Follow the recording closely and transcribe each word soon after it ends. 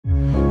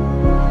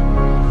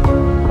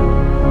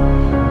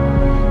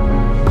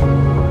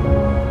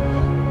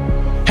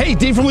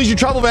Team from Leisure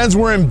Travel Vans,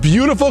 we're in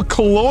beautiful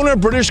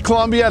Kelowna, British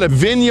Columbia at a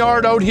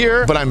vineyard out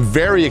here, but I'm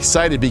very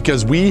excited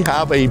because we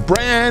have a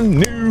brand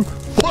new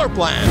floor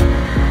plan.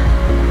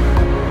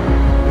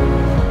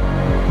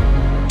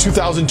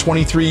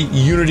 2023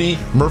 Unity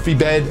Murphy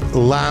Bed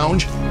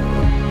Lounge.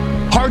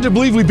 Hard to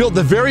believe we built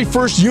the very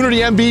first Unity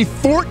MB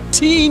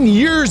 14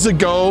 years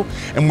ago,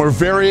 and we're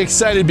very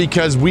excited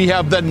because we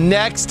have the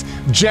next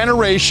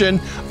generation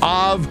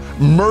of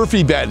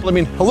Murphy bed. I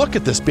mean, look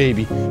at this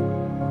baby.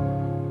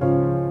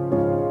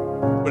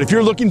 But if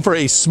you're looking for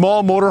a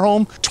small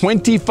motorhome,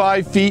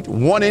 25 feet,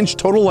 1 inch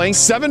total length,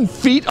 7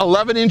 feet,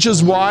 11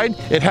 inches wide,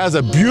 it has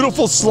a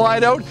beautiful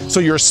slide out. So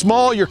you're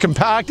small, you're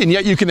compact, and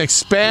yet you can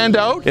expand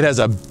out. It has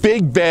a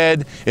big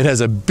bed, it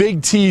has a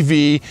big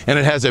TV, and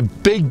it has a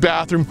big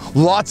bathroom,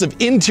 lots of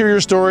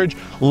interior storage,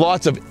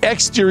 lots of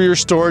exterior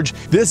storage.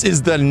 This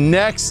is the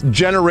next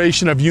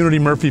generation of Unity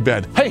Murphy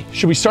bed. Hey,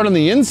 should we start on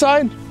the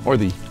inside or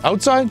the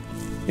outside?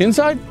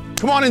 Inside?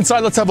 Come on inside,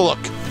 let's have a look.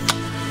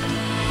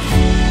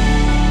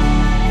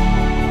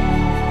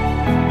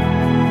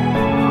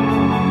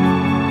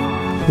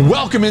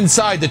 Welcome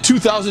inside the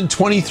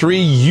 2023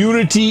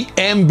 Unity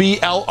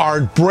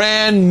MBLR,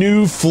 brand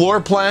new floor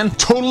plan,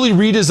 totally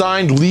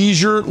redesigned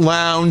leisure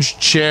lounge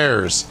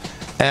chairs.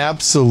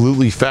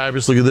 Absolutely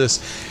fabulous. Look at this.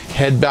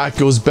 Head back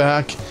goes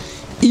back.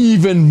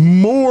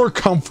 Even more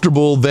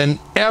comfortable than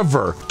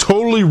ever.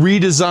 Totally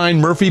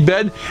redesigned Murphy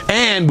bed,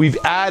 and we've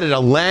added a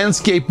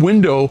landscape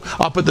window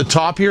up at the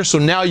top here, so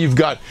now you've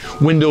got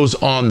windows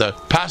on the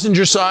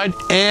passenger side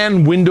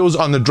and windows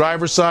on the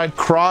driver's side,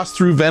 cross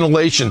through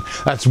ventilation.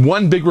 That's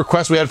one big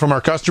request we had from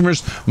our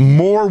customers.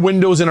 More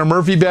windows in our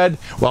Murphy bed.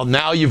 Well,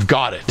 now you've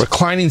got it.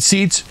 Reclining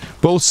seats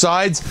both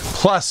sides,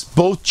 plus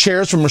both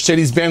chairs from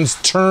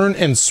Mercedes-Benz turn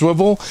and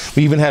swivel.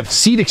 We even have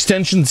seat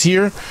extensions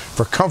here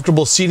for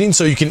comfortable seating,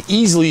 so you can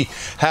easily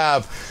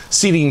have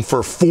seating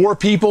for 4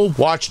 people,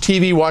 watch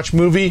TV, watch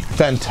movie.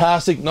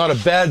 Fantastic, not a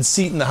bad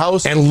seat in the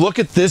house. And look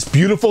at this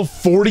beautiful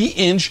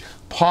 40-inch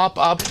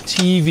pop-up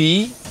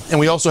TV. And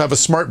we also have a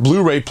smart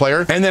Blu-ray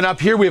player. And then up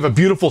here we have a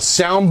beautiful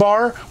sound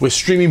bar with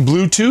streaming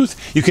Bluetooth.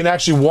 You can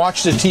actually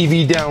watch the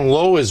TV down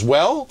low as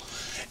well.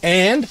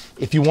 And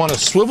if you want to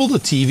swivel the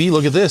TV,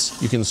 look at this.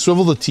 You can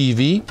swivel the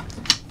TV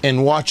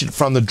and watch it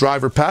from the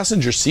driver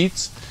passenger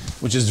seats,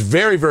 which is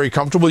very, very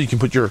comfortable. You can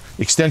put your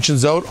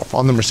extensions out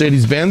on the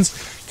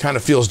Mercedes-Benz. Kind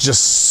of feels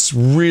just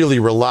really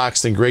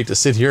relaxed and great to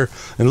sit here.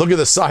 And look at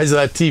the size of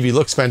that TV,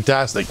 looks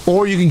fantastic.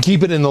 Or you can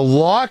keep it in the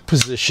lock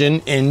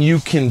position and you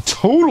can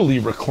totally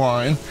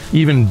recline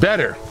even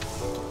better.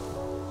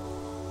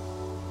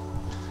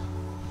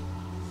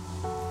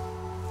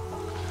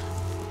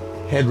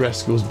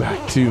 Headrest goes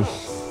back too.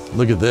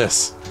 Look at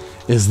this.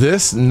 Is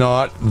this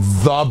not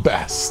the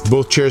best?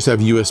 Both chairs have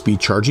USB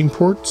charging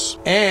ports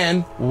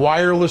and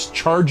wireless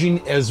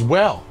charging as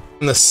well.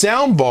 And the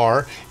sound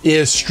bar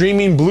is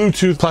streaming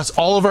Bluetooth plus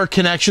all of our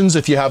connections.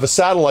 If you have a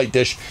satellite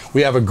dish,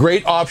 we have a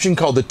great option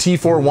called the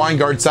T4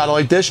 WineGuard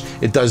satellite dish.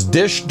 It does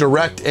Dish,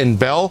 Direct, and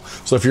Bell.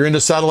 So if you're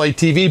into satellite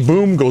TV,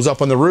 boom, goes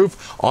up on the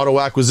roof, auto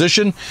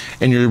acquisition,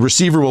 and your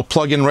receiver will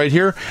plug in right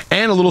here,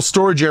 and a little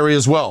storage area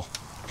as well.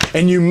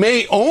 And you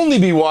may only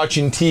be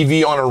watching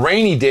TV on a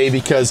rainy day,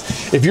 because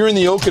if you're in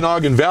the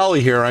Okanagan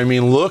Valley here, I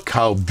mean, look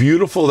how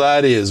beautiful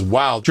that is.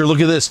 Wow. Sure, look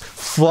at this.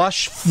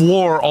 Flush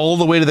floor all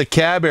the way to the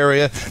cab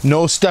area.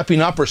 No stepping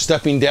up or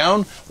stepping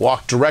down.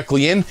 Walk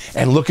directly in,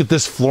 and look at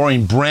this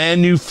flooring.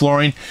 Brand new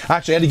flooring.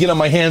 Actually, I had to get on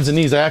my hands and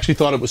knees. I actually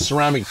thought it was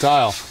ceramic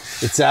tile.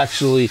 It's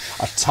actually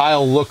a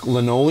tile look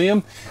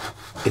linoleum.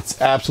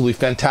 It's absolutely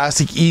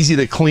fantastic, easy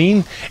to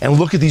clean. And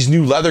look at these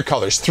new leather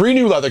colors. 3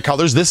 new leather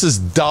colors. This is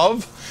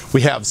Dove.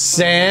 We have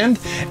sand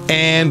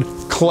and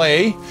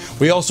clay.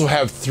 We also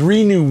have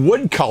 3 new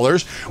wood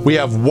colors. We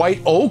have white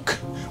oak,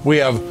 we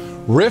have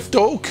rift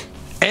oak,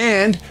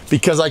 and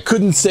because I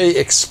couldn't say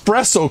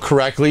espresso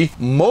correctly,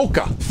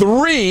 mocha.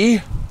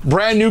 3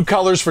 brand new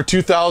colors for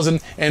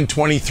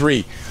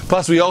 2023.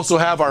 Plus we also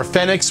have our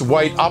Phoenix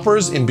white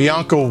uppers in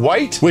Bianco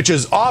white, which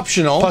is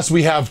optional. Plus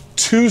we have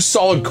 2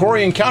 solid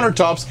Corian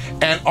countertops,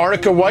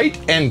 Antarctica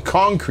white and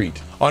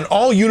concrete. On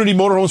all Unity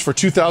motorhomes for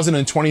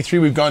 2023,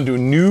 we've gone to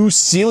new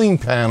ceiling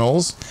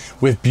panels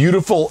with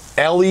beautiful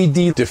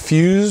LED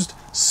diffused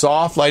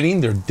soft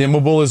lighting. They're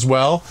dimmable as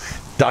well.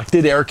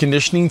 Ducted air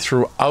conditioning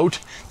throughout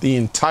the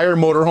entire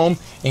motorhome,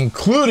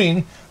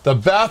 including the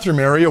bathroom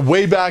area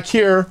way back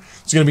here.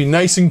 It's gonna be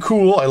nice and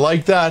cool, I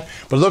like that.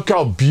 But look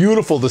how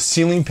beautiful the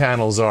ceiling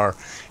panels are.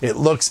 It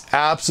looks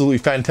absolutely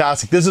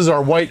fantastic. This is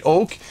our white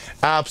oak,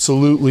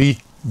 absolutely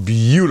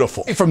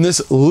beautiful. From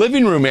this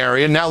living room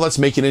area, now let's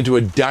make it into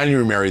a dining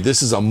room area.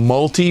 This is a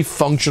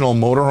multi-functional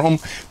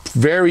motorhome.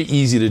 Very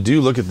easy to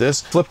do. Look at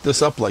this. Flip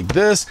this up like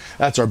this.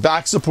 That's our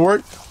back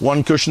support.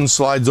 One cushion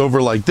slides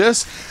over like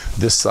this.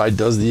 This side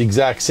does the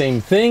exact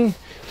same thing.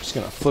 Just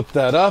gonna flip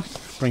that up,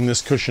 bring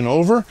this cushion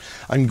over.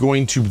 I'm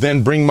going to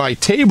then bring my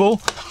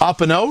table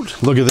up and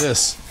out. Look at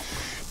this.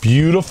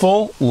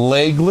 Beautiful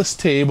legless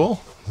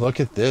table. Look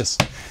at this.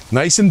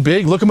 Nice and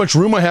big. Look how much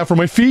room I have for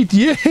my feet.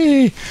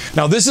 Yay!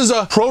 Now this is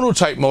a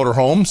prototype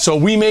motorhome, so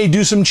we may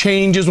do some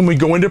changes when we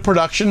go into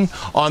production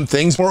on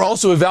things. We're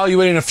also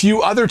evaluating a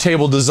few other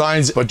table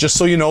designs, but just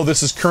so you know,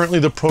 this is currently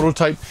the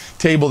prototype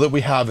table that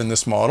we have in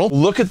this model.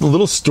 Look at the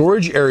little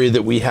storage area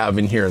that we have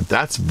in here.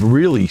 That's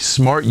really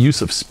smart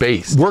use of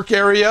space. Work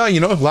area, you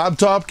know,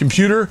 laptop,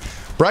 computer,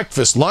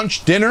 breakfast,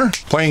 lunch, dinner,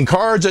 playing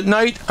cards at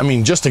night. I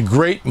mean, just a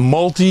great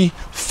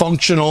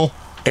multi-functional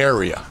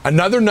area.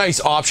 Another nice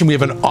option, we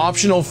have an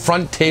optional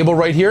front table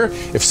right here.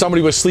 If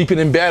somebody was sleeping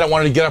in bed, I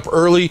wanted to get up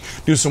early,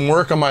 do some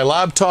work on my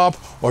laptop,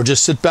 or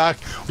just sit back,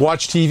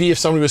 watch TV. If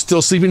somebody was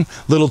still sleeping,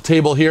 little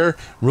table here,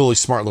 really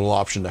smart little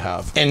option to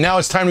have. And now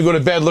it's time to go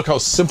to bed. Look how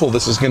simple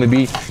this is gonna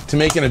be to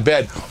make in a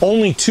bed.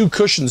 Only 2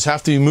 cushions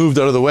have to be moved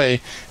out of the way.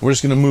 We're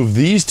just gonna move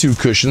these 2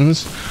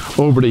 cushions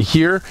over to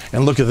here,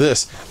 and look at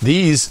this.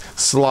 These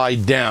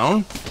slide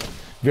down.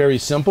 Very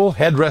simple.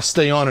 Headrests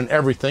stay on and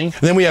everything.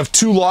 And then we have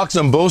 2 locks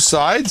on both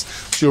sides.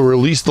 So you'll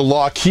release the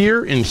lock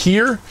here and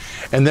here.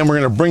 And then we're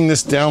gonna bring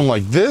this down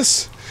like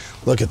this.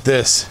 Look at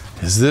this.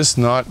 Is this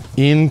not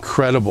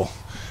incredible?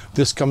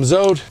 This comes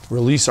out,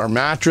 release our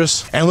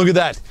mattress. And look at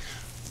that.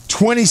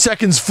 20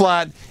 seconds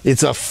flat.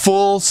 It's a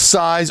full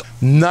size,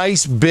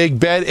 nice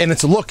big bed. And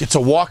it's a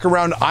walk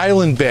around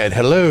island bed.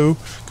 Hello.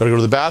 Gotta go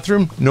to the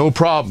bathroom? No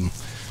problem.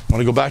 Want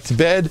to go back to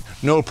bed?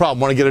 No problem.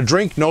 Want to get a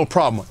drink? No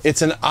problem.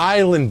 It's an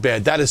island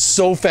bed. That is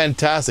so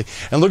fantastic.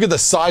 And look at the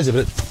size of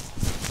it.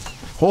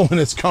 Oh, and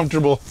it's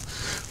comfortable.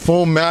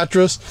 Foam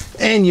mattress.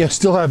 And you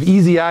still have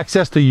easy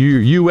access to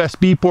your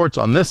USB ports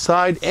on this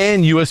side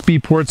and USB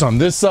ports on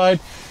this side.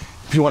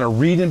 If you want to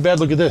read in bed,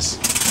 look at this.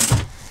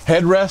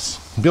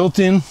 Headrests, built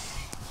in.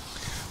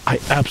 I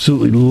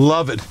absolutely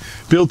love it.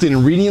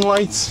 Built-in reading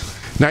lights.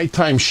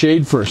 Nighttime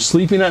shade for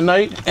sleeping at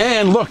night.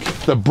 And look,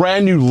 the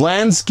brand new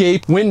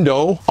landscape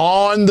window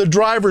on the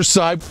driver's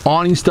side,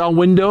 awning style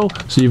window.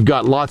 So you've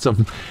got lots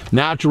of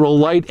natural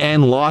light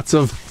and lots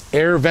of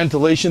air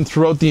ventilation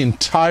throughout the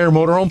entire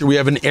motorhome. We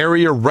have an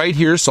area right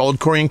here, solid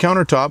Corian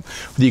countertop,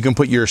 where you can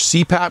put your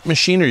CPAP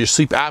machine or your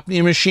sleep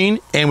apnea machine,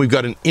 and we've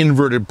got an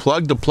inverted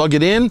plug to plug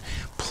it in.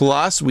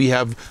 Plus we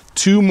have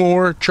 2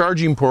 more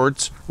charging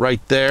ports right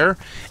there,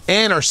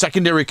 and our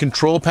secondary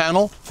control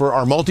panel for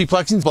our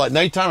multiplexing. But at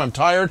nighttime, I'm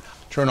tired,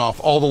 turn off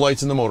all the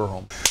lights in the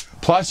motorhome.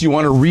 Plus you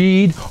want to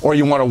read or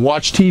you want to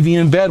watch TV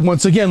in bed.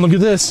 Once again, look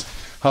at this,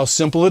 how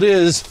simple it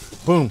is.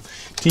 Boom,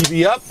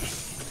 TV up.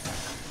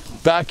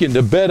 Back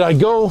into bed I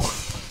go.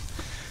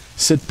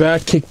 Sit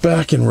back, kick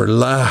back, and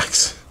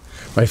relax.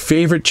 My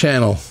favorite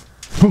channel.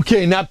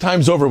 Okay, nap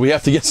time's over. We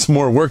have to get some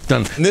more work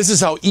done. And this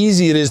is how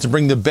easy it is to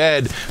bring the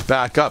bed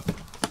back up.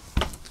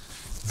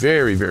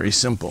 Very, very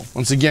simple.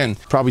 Once again,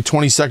 probably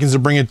 20 seconds to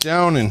bring it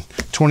down and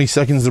 20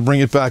 seconds to bring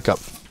it back up.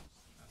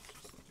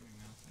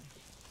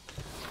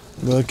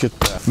 Look at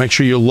that. Make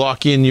sure you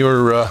lock in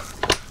your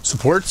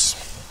supports,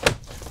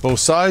 both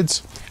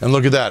sides. And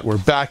look at that, we're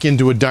back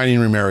into a dining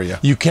room area.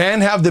 You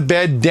can have the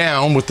bed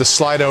down with the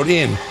slide out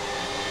in.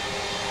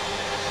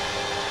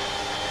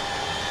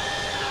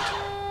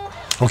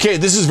 Okay,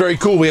 this is very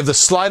cool. We have the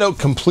slide out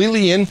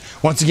completely in.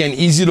 Once again,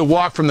 easy to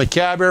walk from the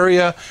cab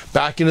area,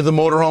 back into the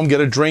motorhome, get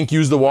a drink,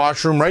 use the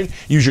washroom, right?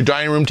 Use your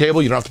dining room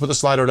table, you don't have to put the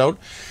slide out out.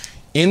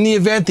 In the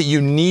event that you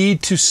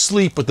need to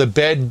sleep with the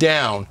bed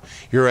down,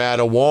 you're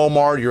at a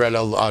Walmart, you're at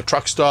a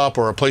truck stop,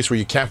 or a place where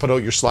you can't put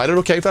out your slide out,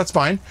 okay, that's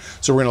fine.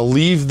 So we're gonna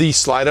leave the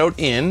slide out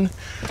in.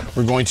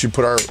 We're going to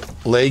put our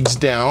legs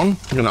down.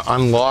 We're gonna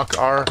unlock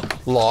our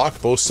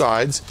lock, both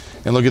sides.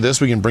 And look at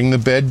this, we can bring the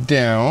bed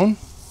down.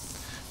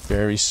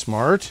 Very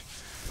smart.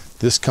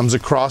 This comes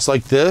across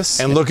like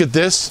this. And look at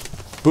this,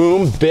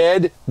 boom,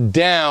 bed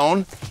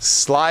down,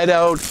 slide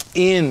out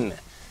in.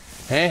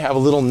 Hey, have a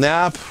little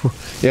nap.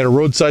 You had a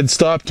roadside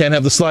stop, can't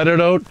have the slide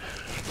out,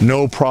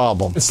 no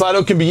problem. The slide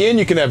out can be in,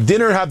 you can have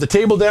dinner, have the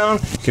table down,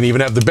 you can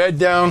even have the bed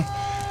down.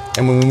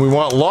 And when we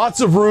want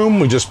lots of room,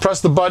 we just press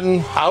the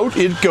button, out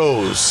it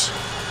goes.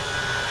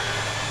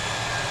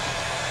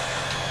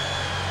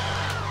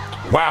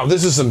 Wow,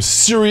 this is some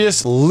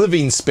serious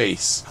living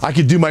space. I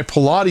could do my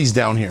Pilates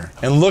down here.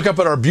 And look up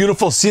at our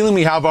beautiful ceiling.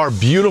 We have our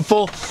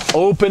beautiful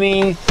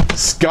opening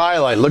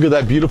skylight. Look at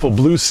that beautiful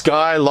blue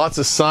sky, lots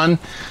of sun.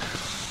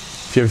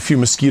 If you have a few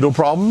mosquito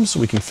problems,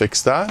 we can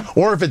fix that.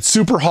 Or if it's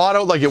super hot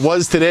out like it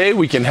was today,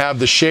 we can have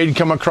the shade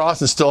come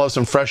across and still have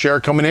some fresh air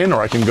coming in, or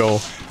I can go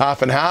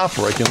half and half,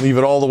 or I can leave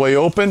it all the way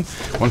open.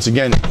 Once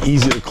again,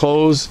 easy to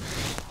close,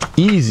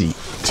 easy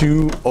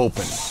to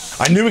open.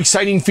 A new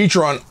exciting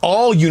feature on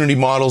all Unity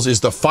models is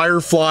the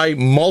Firefly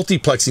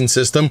multiplexing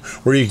system,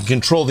 where you can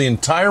control the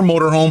entire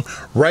motorhome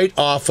right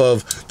off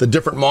of the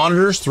different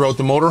monitors throughout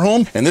the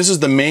motorhome. And this is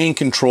the main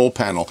control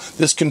panel.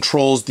 This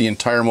controls the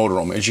entire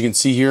motorhome. As you can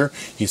see here,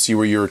 you can see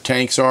where your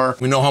tanks are.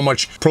 We know how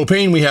much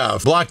propane we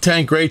have. Black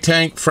tank, gray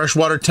tank,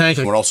 freshwater tank.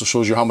 And it also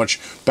shows you how much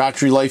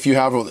battery life you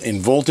have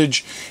in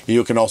voltage.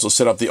 You can also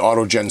set up the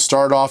auto gen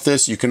start off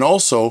this. You can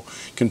also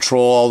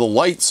control all the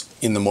lights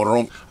in the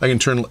motorhome. I can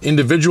turn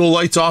individual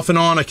lights off and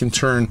on. I can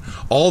turn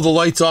all the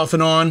lights off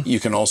and on. You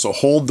can also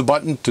hold the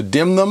button to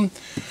dim them.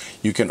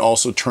 You can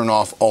also turn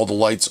off all the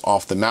lights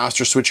off the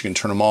master switch. You can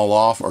turn them all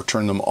off or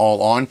turn them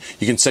all on.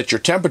 You can set your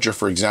temperature,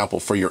 for example,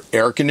 for your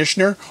air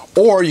conditioner,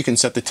 or you can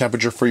set the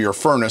temperature for your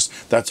furnace.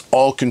 That's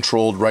all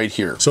controlled right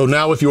here. So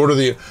now if you order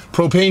the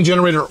propane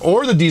generator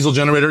or the diesel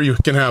generator, you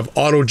can have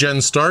auto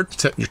gen start,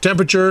 set your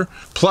temperature,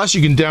 plus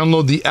you can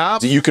download the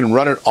app. You can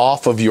run it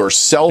off of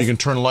yourself. You can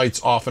turn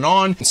lights off and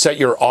on, and set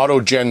your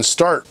auto gen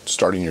start,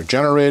 starting your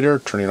generator,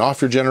 turning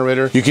off your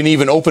generator. You can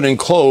even open and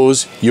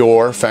close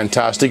your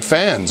fantastic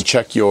fans.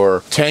 Check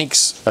your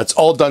tanks. That's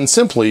all done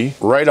simply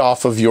right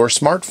off of your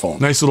smartphone.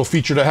 Nice little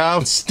feature to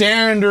have.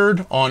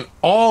 Standard on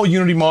all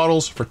Unity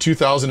models for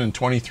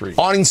 2023.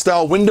 Awning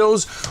style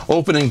windows,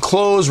 open and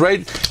close,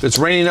 right? If it's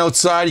raining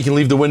outside, you can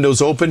leave the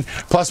windows open.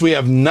 Plus we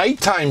have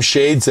nighttime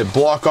shades that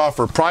block off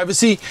for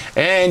privacy,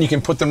 and you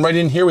can put them right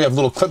in here. We have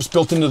little clips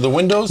built into the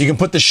windows. You can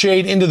put the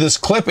shade into this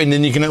clip, and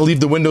then you can leave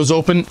the windows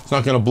open. It's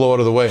not gonna blow out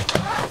of the way.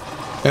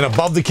 And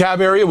above the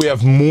cab area, we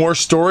have more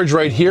storage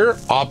right here,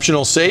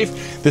 optional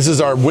safe. This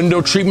is our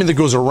window treatment that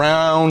goes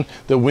around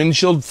the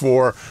windshield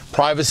for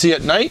privacy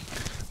at night,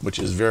 which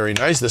is very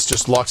nice. This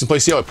just locks in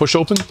place. See how I push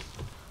open?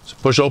 So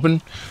push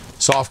open,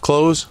 soft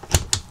close,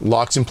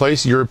 locks in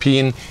place,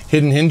 European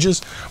hidden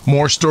hinges.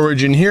 More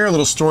storage in here, a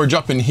little storage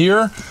up in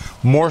here.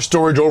 More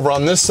storage over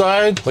on this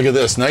side. Look at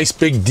this, nice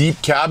big deep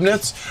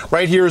cabinets.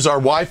 Right here is our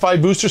Wi-Fi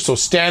booster. So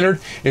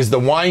standard is the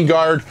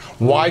WineGuard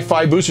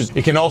Wi-Fi boosters.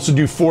 It can also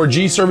do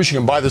 4G service. You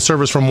can buy the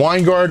service from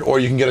WineGuard,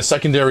 or you can get a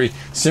secondary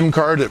SIM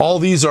card. All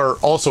these are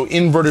also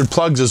inverted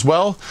plugs as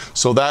well.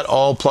 So that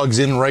all plugs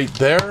in right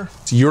there.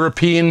 It's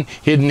European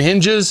hidden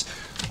hinges,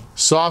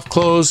 soft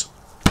close,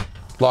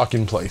 lock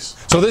in place.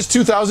 So this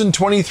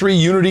 2023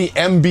 Unity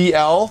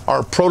MBL,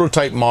 our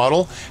prototype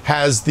model,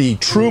 has the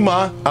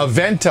Truma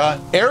Aventa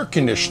air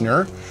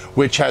conditioner,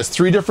 which has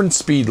 3 different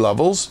speed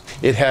levels.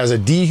 It has a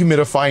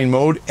dehumidifying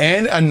mode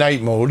and a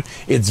night mode.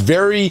 It's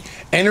very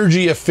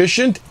energy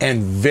efficient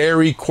and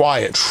very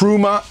quiet.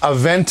 Truma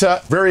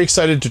Aventa, very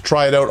excited to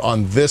try it out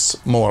on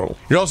this model.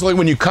 You're also like,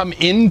 when you come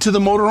into the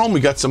motorhome, we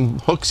got some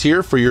hooks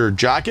here for your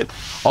jacket,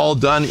 all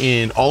done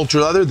in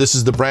ultra leather. This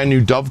is the brand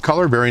new Dove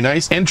color, very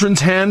nice.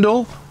 Entrance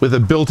handle with a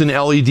built-in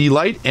LED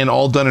light, and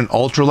all done in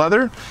ultra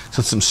leather.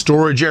 So some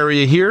storage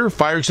area here,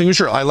 fire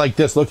extinguisher. I like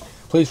this, look.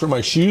 Place for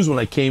my shoes when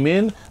I came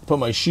in. Put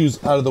my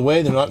shoes out of the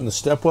way. They're not in the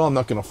stepwell. I'm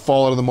not going to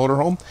fall out of the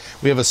motorhome.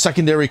 We have a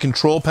secondary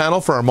control panel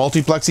for our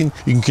multiplexing.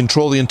 You can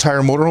control the entire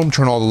motorhome,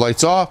 turn all the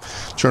lights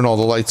off, turn all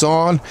the lights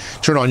on,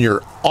 turn on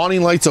your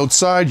awning lights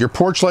outside, your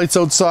porch lights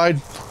outside,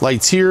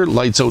 lights here,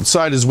 lights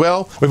outside as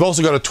well. We've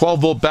also got a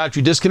 12-volt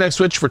battery disconnect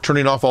switch for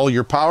turning off all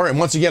your power. And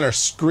once again, our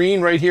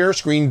screen right here,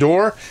 screen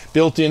door,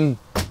 built-in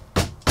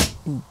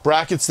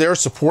brackets there,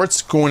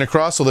 supports going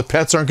across so the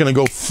pets aren't going to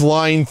go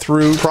flying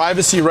through.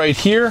 Privacy right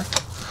here,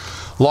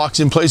 locks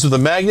in place with a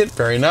magnet,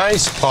 very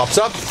nice, pops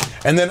up.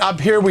 And then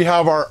up here we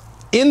have our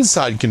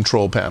inside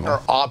control panel,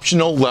 our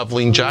optional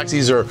leveling jacks.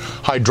 These are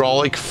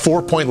hydraulic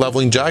 4-point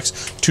leveling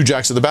jacks, 2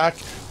 jacks at the back,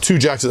 2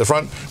 jacks at the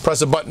front.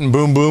 Press a button,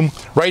 boom, boom.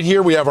 Right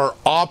here we have our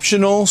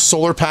optional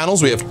solar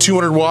panels. We have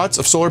 200 watts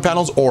of solar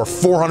panels or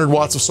 400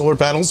 watts of solar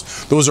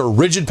panels. Those are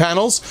rigid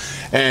panels,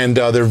 and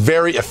they're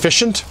very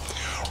efficient.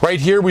 Right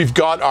here, we've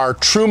got our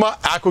Truma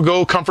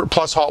AquaGo Comfort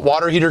Plus hot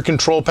water heater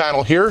control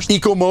panel here.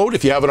 Eco mode,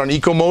 if you have it on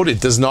eco mode, it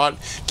does not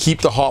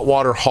keep the hot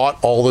water hot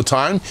all the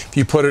time. If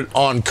you put it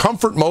on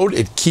comfort mode,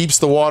 it keeps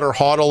the water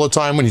hot all the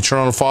time. When you turn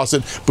on a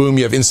faucet, boom,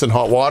 you have instant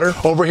hot water.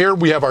 Over here,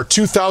 we have our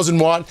 2000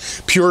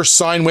 watt pure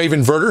sine wave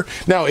inverter.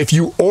 Now, if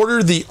you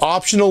order the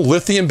optional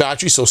lithium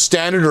battery, so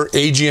standard or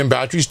AGM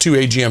batteries, 2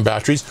 AGM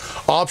batteries,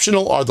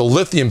 optional are the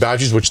lithium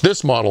batteries, which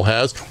this model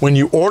has. When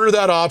you order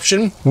that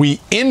option, we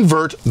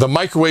invert the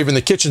microwave in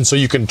the kitchen, so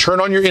you can turn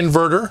on your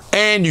inverter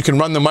and you can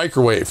run the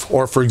microwave.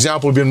 Or for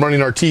example, we've been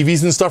running our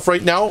TVs and stuff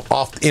right now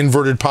off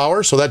inverted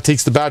power, so that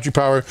takes the battery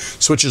power,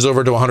 switches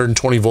over to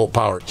 120 volt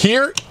power.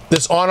 Here,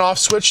 this on-off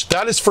switch,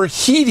 that is for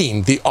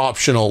heating the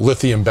optional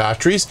lithium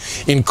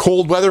batteries. In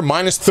cold weather,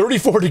 minus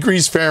 34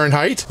 degrees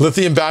Fahrenheit,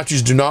 lithium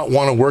batteries do not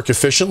want to work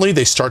efficiently.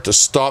 They start to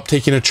stop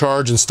taking a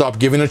charge and stop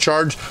giving a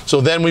charge. So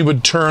then we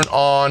would turn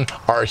on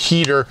our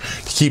heater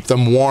to keep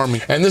them warm.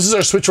 And this is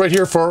our switch right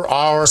here for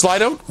our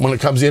slide out when it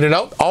comes in and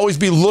out. Always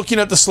be looking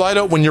at the slide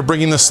out when you're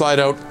bringing the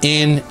slide out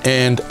in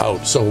and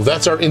out. So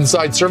that's our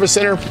inside service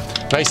center.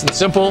 Nice and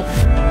simple.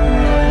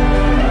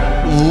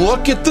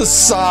 Look at the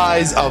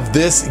size of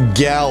this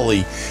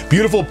galley.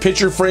 Beautiful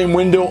picture frame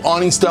window,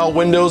 awning style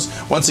windows.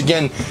 Once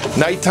again,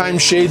 nighttime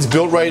shades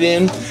built right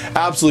in.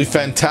 Absolutely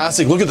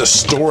fantastic. Look at the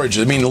storage.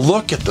 I mean,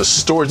 look at the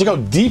storage. Look how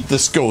deep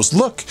this goes.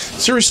 Look,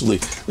 seriously,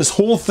 this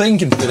whole thing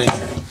can fit in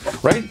here,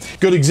 right?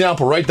 Good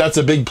example, right? That's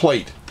a big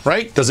plate,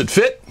 right? Does it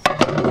fit?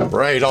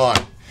 Right on.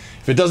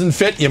 If it doesn't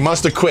fit, you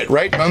must have quit,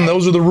 right? And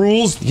those are the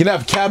rules. You can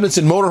have cabinets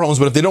in motorhomes,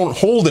 but if they don't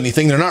hold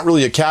anything, they're not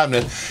really a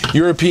cabinet.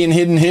 European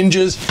hidden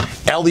hinges,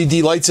 LED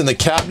lights in the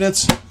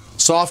cabinets,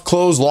 soft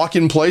close, lock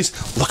in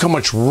place. Look how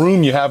much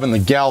room you have in the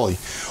galley.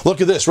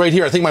 Look at this right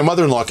here. I think my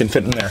mother-in-law can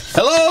fit in there.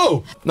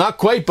 Hello! Not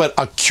quite, but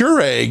a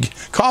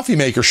Keurig coffee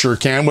maker sure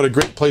can. What a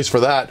great place for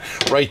that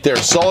right there.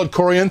 Solid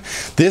Corian.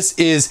 This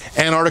is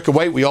Antarctica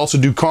White. We also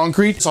do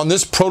concrete. It's on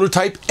this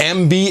prototype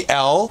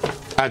MBL,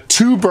 a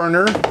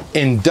 2-burner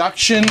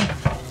induction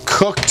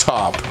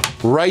cooktop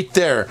right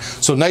there.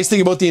 So nice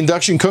thing about the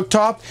induction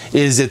cooktop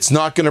is it's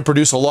not going to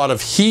produce a lot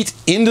of heat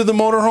into the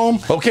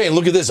motorhome. Okay,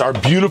 look at this, our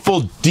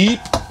beautiful deep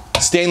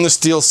stainless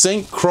steel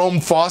sink,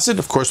 chrome faucet.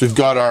 Of course, we've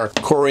got our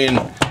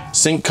Corian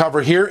sink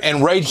cover here,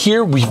 and right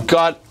here we've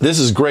got, this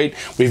is great,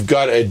 we've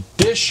got a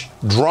dish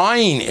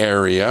drying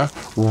area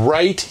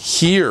right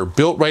here,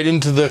 built right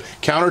into the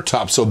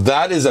countertop. So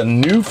that is a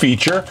new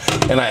feature,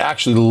 and I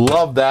actually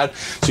love that.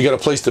 So you got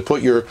a place to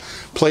put your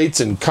plates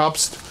and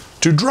cups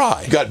to dry.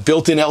 You've got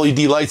built-in LED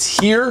lights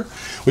here.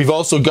 We've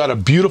also got a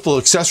beautiful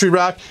accessory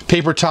rack,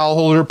 paper towel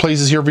holder,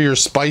 places here for your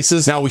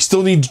spices. Now we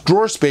still need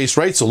drawer space,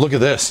 right? So look at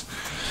this.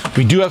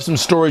 We do have some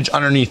storage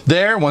underneath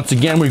there. Once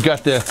again, we've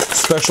got the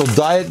special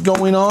diet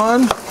going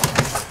on.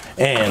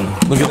 And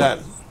look at that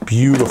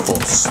beautiful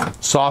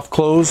soft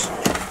close.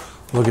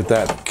 Look at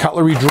that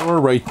cutlery drawer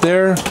right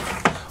there,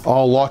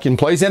 all lock in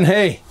place. And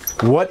hey,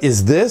 what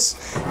is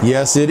this?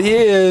 Yes, it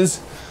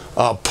is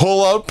a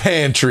pull-out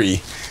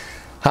pantry.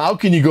 How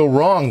can you go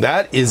wrong?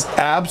 That is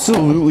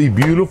absolutely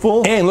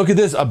beautiful. And look at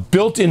this, a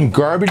built-in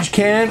garbage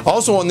can.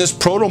 Also on this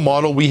proto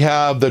model, we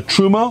have the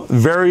Truma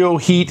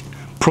Vario Heat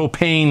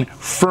propane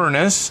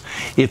furnace.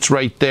 It's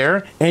right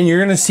there. And you're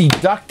gonna see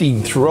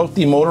ducting throughout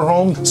the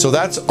motorhome. So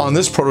that's on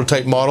this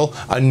prototype model,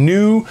 a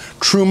new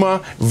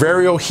Truma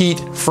Vario Heat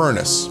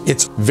furnace.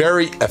 It's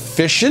very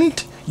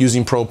efficient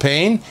using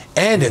propane,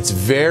 and it's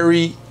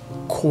very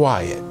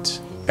quiet.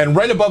 And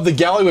right above the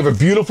galley, we have a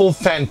beautiful,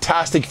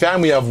 fantastic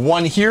fan. We have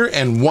one here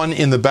and one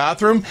in the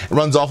bathroom. It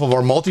runs off of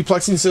our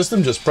multiplexing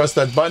system. Just press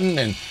that button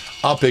and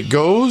up it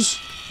goes.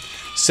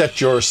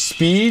 Set your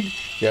speed.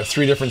 You have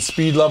 3 different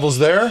speed levels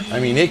there. I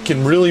mean, it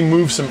can really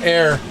move some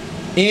air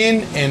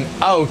in and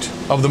out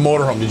of the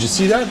motorhome. Did you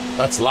see that?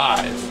 That's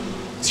live.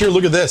 So here,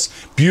 look at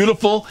this.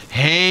 Beautiful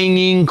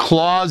hanging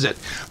closet.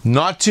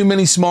 Not too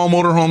many small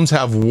motorhomes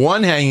have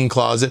one hanging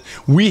closet.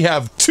 We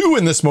have 2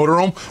 in this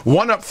motorhome.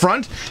 One up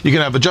front. You can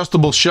have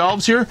adjustable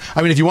shelves here.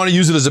 I mean, if you want to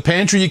use it as a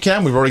pantry, you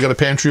can. We've already got a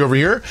pantry over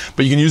here,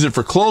 but you can use it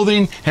for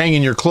clothing,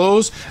 hanging your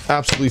clothes.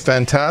 Absolutely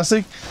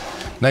fantastic.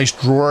 Nice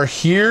drawer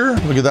here.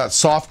 Look at that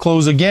soft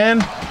close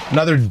again.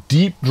 Another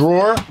deep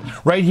drawer.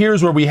 Right here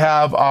is where we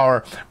have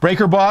our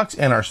breaker box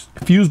and our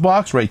fuse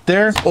box right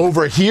there.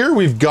 Over here,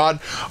 we've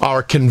got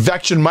our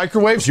convection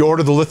microwave. You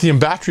order the lithium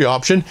battery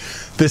option.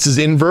 This is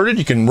inverted.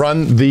 You can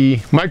run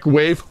the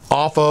microwave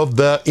off of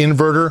the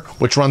inverter,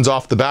 which runs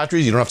off the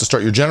batteries. You don't have to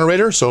start your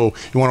generator. So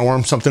you want to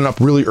warm something up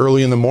really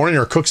early in the morning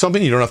or cook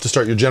something, you don't have to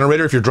start your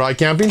generator if you're dry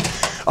camping.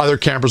 Other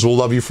campers will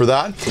love you for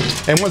that.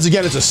 And once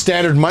again, it's a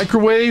standard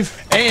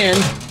microwave, and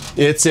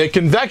it's a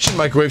convection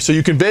microwave, so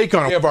you can bake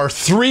on it. We have our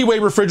 3-way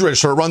refrigerator,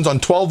 so it runs on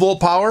 12-volt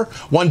power,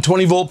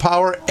 120-volt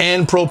power,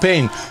 and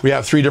propane. We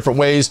have 3 different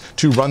ways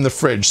to run the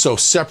fridge. So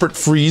separate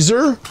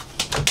freezer,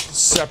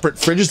 separate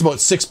fridges, about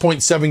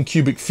 6.7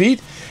 cubic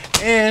feet,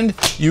 and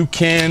you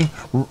can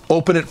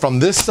open it from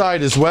this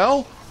side as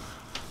well.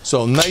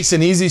 So nice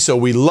and easy. So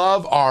we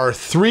love our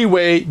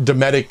 3-way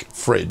Dometic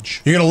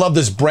fridge. You're gonna love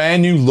this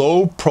brand new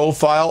low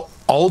profile,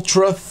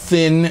 ultra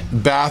thin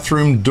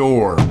bathroom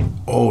door.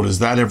 Oh, does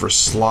that ever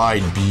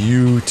slide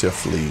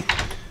beautifully?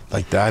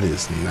 Like, that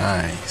is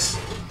nice.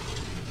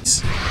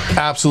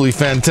 Absolutely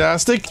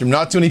fantastic.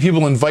 Not too many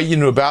people invite you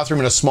into a bathroom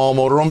in a small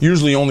motorhome.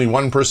 Usually only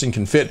one person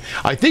can fit.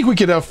 I think we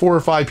could have 4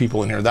 or 5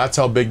 people in here. That's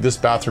how big this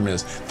bathroom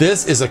is.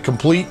 This is a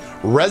complete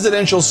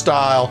residential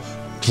style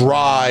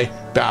dry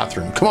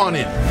bathroom. Come on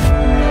in.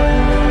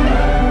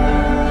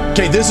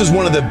 Okay, this is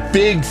one of the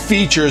big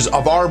features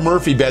of our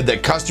Murphy bed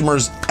that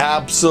customers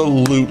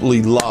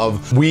absolutely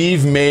love.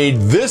 We've made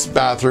this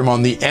bathroom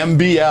on the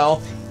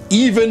MBL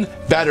even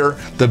better.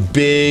 The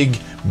big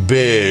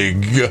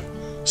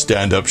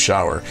stand-up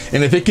shower.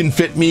 And if it can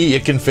fit me,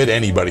 it can fit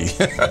anybody.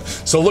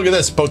 So look at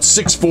this, about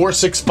 6'4",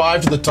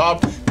 6'5" to the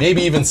top,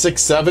 maybe even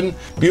 6'7".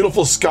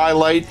 Beautiful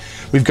skylight.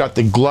 We've got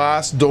the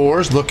glass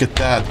doors. Look at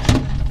that.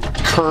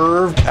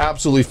 Curved,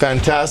 absolutely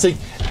fantastic.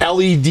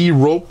 LED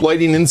rope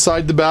lighting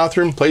inside the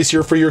bathroom, place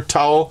here for your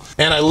towel.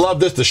 And I love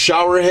this, the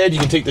shower head. You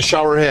can take the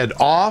shower head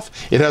off.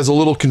 It has a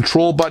little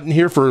control button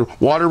here for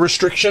water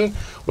restriction,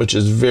 which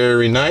is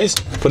very nice.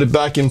 Put it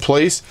back in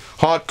place.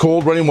 Hot,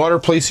 cold, running water,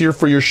 place here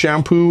for your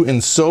shampoo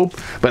and soap.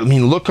 But I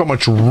mean, look how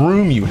much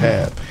room you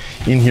have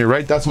in here,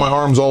 right? That's my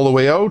arms all the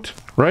way out,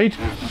 right?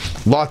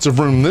 Lots of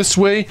room this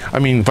way. I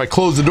mean, if I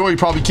close the door, you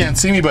probably can't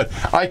see me, but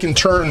I can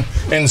turn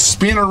and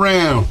spin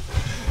around.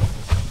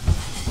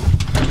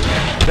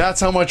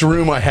 That's how much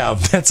room I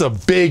have. That's a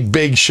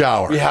big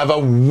shower. We have a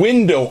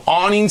window,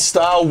 awning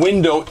style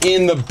window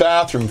in the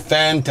bathroom.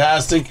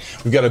 Fantastic.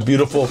 We've got a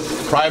beautiful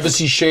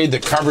privacy shade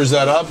that covers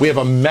that up. We have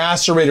a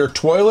macerator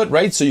toilet,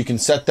 right? So you can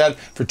set that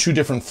for 2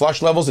 different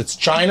flush levels. It's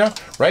China,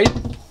 right?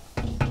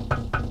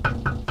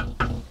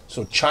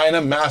 So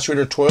China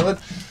macerator toilet.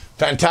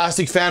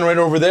 Fantastic fan right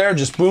over there.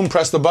 Just boom,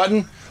 press the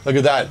button. Look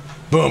at that.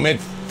 Boom, it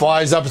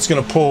flies up. It's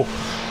gonna pull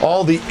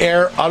all the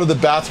air out of the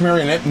bathroom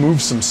area, and it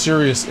moves some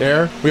serious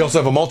air. We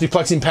also have a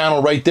multiplexing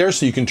panel right there,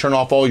 so you can turn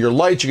off all your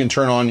lights. You can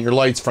turn on your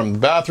lights from the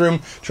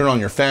bathroom, turn on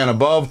your fan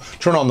above,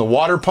 turn on the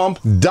water pump.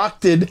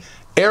 Ducted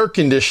air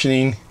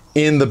conditioning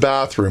in the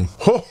bathroom.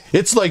 Oh,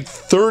 it's like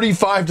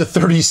 35 to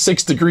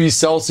 36 degrees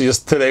Celsius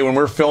today when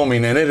we're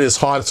filming, and it is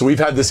hot. So we've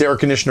had this air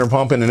conditioner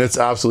pumping, and it's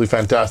absolutely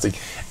fantastic.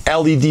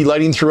 LED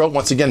lighting throughout.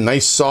 Once again,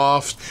 nice,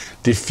 soft,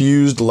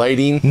 diffused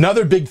lighting.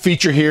 Another big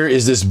feature here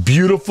is this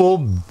beautiful,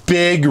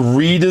 big,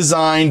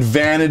 redesigned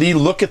vanity.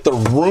 Look at the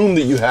room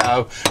that you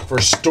have for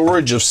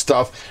storage of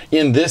stuff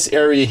in this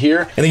area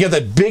here. And you got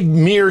that big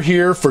mirror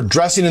here for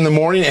dressing in the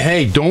morning. And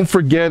hey, don't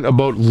forget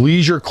about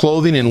leisure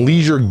clothing and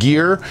leisure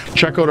gear.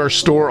 Check out our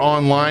store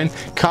online.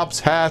 Cups,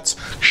 hats,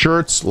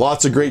 shirts,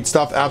 lots of great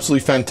stuff.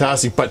 Absolutely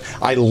fantastic. But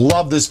I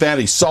love this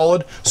vanity.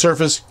 Solid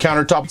surface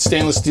countertop,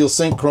 stainless steel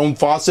sink, chrome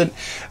faucet,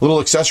 little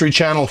accessory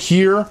channel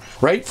here,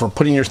 right, for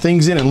putting your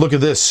things in. And look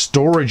at this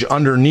storage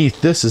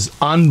underneath. This is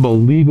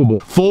unbelievable.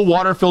 Full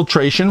water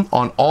filtration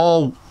on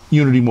all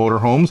Unity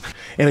motorhomes.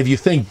 And if you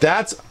think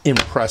that's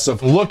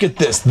impressive, look at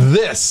this.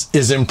 This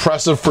is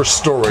impressive for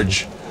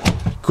storage.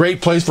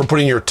 Great place for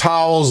putting your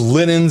towels,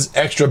 linens,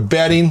 extra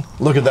bedding.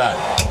 Look at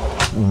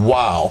that.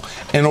 Wow.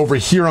 And over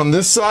here on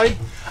this side,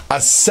 a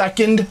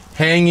second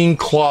hanging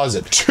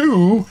closet.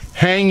 2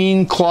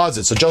 hanging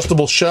closets,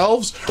 adjustable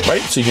shelves,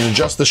 right? So you can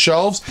adjust the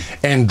shelves,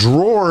 and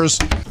drawers,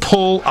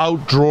 pull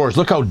out drawers.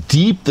 Look how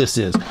deep this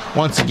is.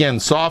 Once again,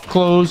 soft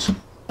close.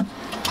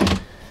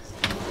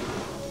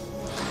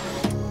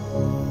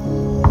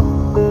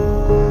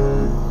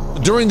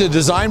 During the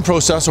design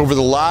process over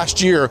the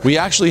last year, we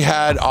actually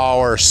had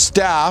our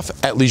staff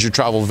at Leisure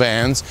Travel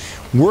Vans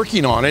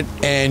working on it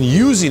and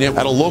using it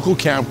at a local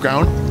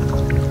campground.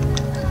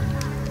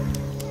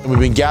 And we've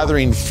been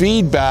gathering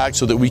feedback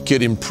so that we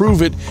could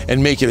improve it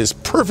and make it as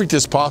perfect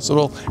as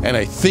possible, and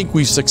I think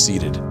we've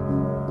succeeded.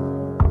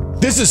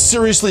 This is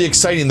seriously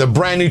exciting. The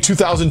brand new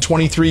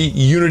 2023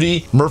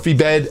 Unity Murphy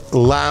Bed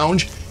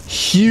Lounge.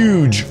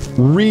 Huge,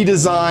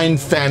 redesigned,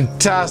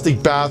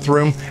 fantastic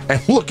bathroom.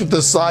 And look at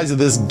the size of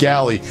this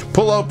galley.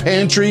 Pull-out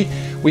pantry.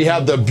 We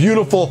have the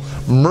beautiful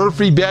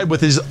Murphy bed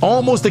with his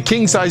almost a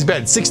king-size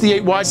bed,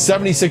 68 wide,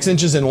 76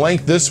 inches in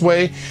length this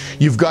way.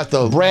 You've got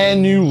the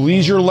brand new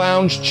leisure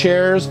lounge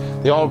chairs.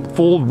 They all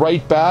fold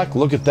right back.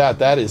 Look at that.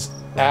 That is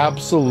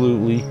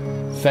absolutely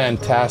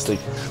fantastic.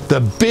 The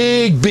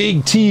big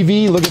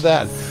TV, look at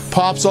that.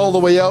 Pops all the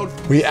way out.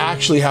 We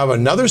actually have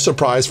another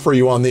surprise for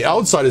you on the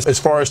outside. As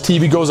far as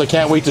TV goes, I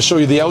can't wait to show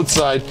you the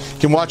outside. You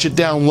can watch it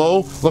down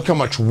low. Look how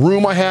much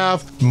room I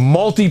have.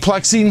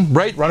 Multiplexing,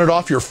 right? Run it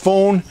off your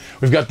phone.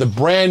 We've got the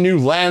brand new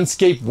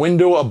landscape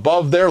window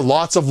above there.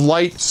 Lots of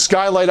light.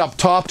 Skylight up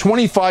top.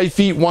 25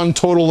 feet, 1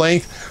 total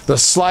length. The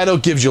slide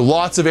out gives you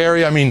lots of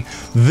area. I mean,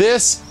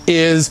 this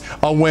is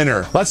a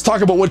winner. Let's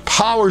talk about what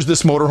powers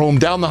this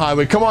motorhome down the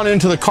highway. Come on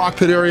into the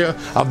cockpit area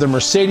of the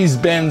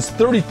Mercedes-Benz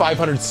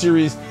 3500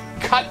 series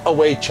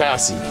cutaway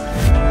chassis.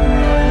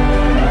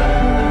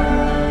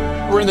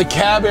 We're in the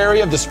cab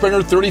area of the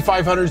Sprinter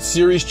 3500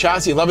 series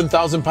chassis,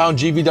 11,000 pound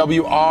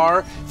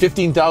GVWR,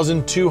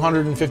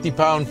 15,250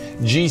 pound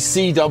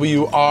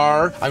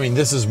GCWR. I mean,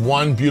 this is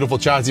one beautiful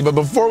chassis. But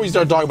before we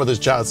start talking about this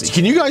chassis,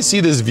 can you guys see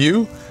this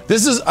view?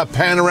 This is a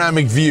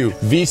panoramic view.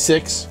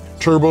 V6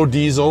 turbo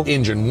diesel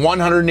engine,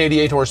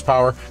 188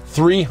 horsepower,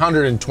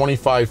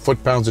 325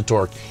 foot-pounds of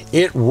torque.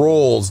 It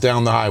rolls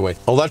down the highway.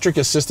 Electric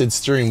assisted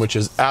steering, which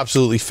is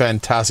absolutely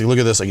fantastic. Look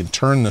at this. I can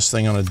turn this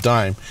thing on a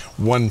dime,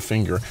 1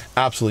 finger.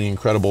 Absolutely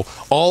incredible.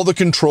 All the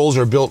controls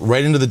are built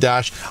right into the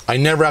dash. I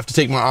never have to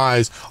take my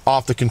eyes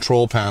off the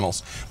control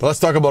panels. But let's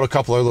talk about a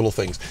couple other little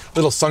things.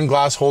 Little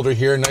sunglass holder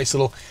here, nice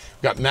little.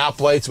 We've got map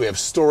lights, we have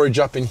storage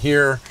up in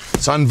here,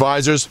 sun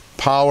visors,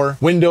 power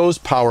windows,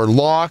 power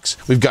locks.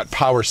 We've got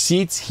power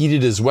seats,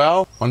 heated as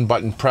well, 1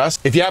 button press.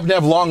 If you happen to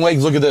have long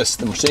legs, look at this.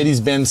 The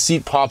Mercedes-Benz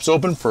seat pops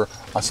open for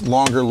us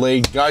longer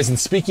leg guys. And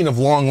speaking of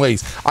long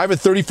legs, I have a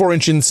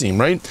 34-inch inseam,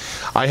 right?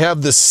 I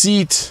have the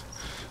seat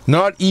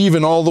not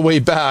even all the way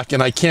back,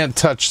 and I can't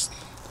touch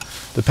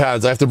the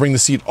pads. I have to bring the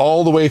seat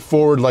all the way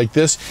forward like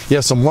this. You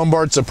have some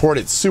lumbar support.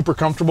 It's super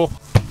comfortable.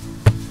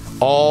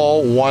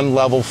 All 1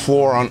 level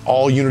floor on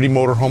all Unity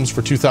motorhomes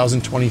for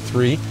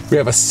 2023. We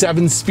have a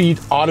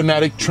 7-speed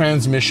automatic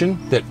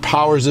transmission that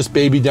powers this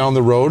baby down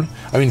the road.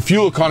 I mean,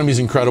 fuel economy is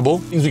incredible.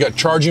 We got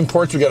charging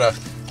ports. We got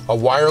a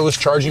wireless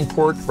charging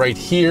port right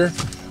here.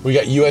 We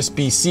got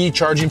USB-C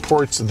charging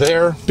ports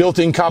there,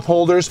 built-in cup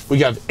holders. We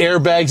got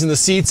airbags in the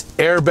seats,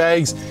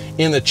 airbags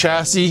in the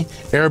chassis,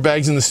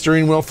 airbags in the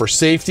steering wheel for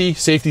safety.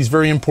 Safety is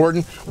very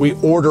important. We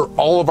order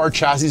all of our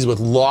chassis with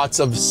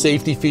lots of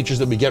safety features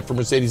that we get from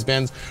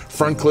Mercedes-Benz.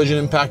 Front collision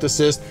impact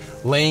assist,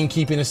 lane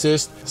keeping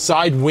assist,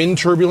 side wind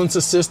turbulence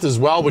assist as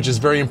well, which is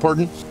very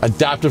important,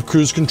 adaptive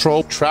cruise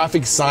control,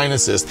 traffic sign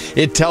assist.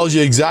 It tells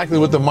you exactly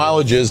what the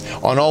mileage is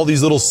on all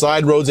these little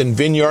side roads and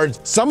vineyards.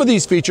 Some of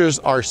these features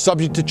are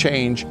subject to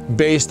change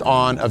based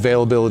on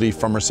availability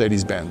from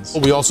Mercedes-Benz.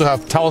 We also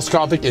have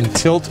telescopic and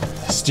tilt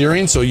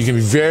steering, so you can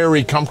be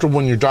very comfortable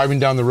when you're driving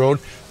down the road.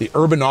 The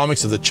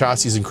ergonomics of the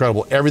chassis is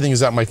incredible. Everything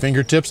is at my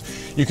fingertips.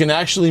 You can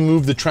actually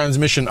move the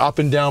transmission up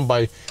and down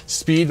by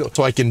speed,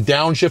 so I can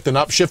downshift and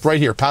upshift right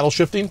here, paddle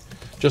shifting,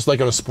 just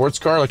like on a sports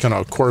car, like on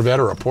a Corvette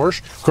or a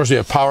Porsche. Of course, we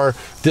have power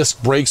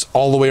disc brakes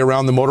all the way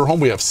around the motorhome.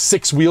 We have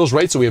 6 wheels,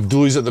 right? So we have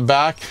dualies at the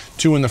back,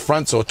 2 in the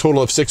front, so a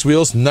total of 6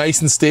 wheels.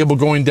 Nice and stable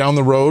going down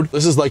the road.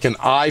 This is like an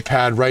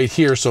iPad right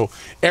here, so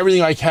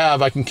everything I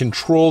have, I can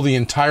control the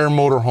entire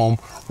motorhome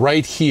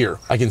right here.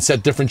 I can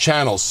set different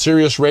channels.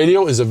 Sirius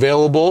Radio is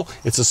available.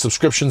 It's a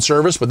subscription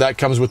service, but that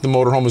comes with the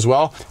motorhome as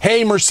well.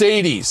 Hey,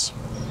 Mercedes.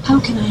 How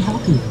can I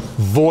help you?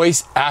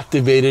 Voice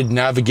activated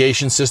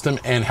navigation system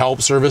and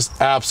help service,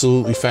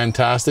 absolutely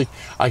fantastic.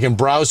 I can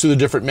browse through the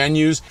different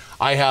menus.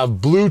 I have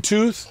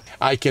Bluetooth.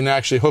 I can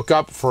actually hook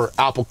up for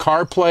Apple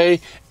CarPlay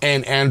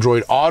and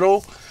Android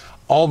Auto.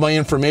 All my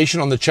information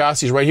on the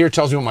chassis is right here. It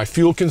tells me what my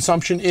fuel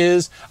consumption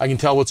is. I can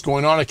tell what's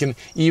going on. I can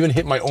even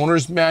hit my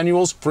owner's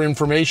manuals for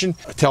information.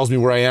 It tells me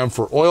where I am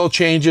for oil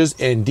changes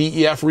and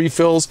DEF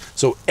refills.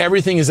 So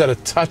everything is at a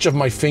touch of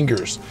my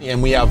fingers.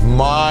 And we have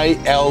My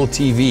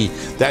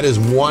LTV. That is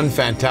one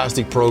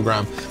fantastic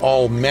program.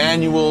 All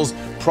manuals,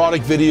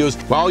 product videos.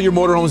 While your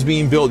motorhome is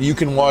being built, you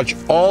can watch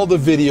all the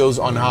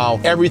videos on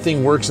how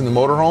everything works in the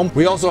motorhome.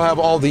 We also have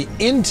all the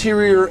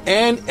interior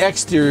and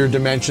exterior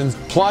dimensions.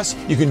 Plus,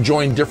 you can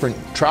join different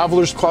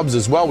travelers clubs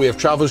as well. We have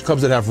travelers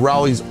clubs that have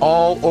rallies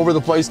all over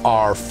the place.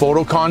 Our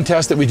photo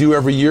contest that we do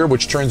every year,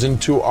 which turns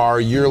into our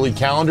yearly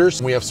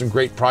calendars. We have some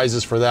great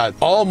prizes for that.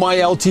 All My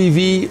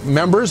LTV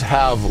members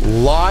have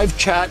live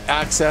chat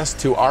access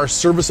to our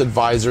service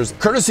advisors.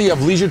 Courtesy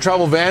of Leisure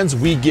Travel Vans,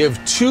 we give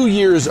 2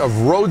 years of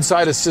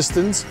roadside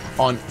assistance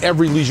on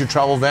every leisure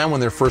travel van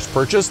when they're first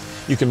purchased.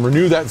 You can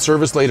renew that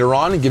service later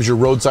on. It gives you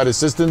roadside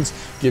assistance,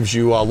 gives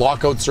you a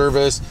lockout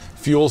service,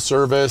 fuel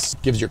service,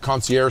 gives your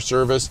concierge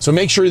service. So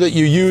make sure that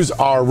you use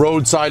our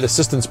roadside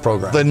assistance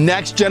program. The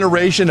next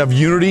generation of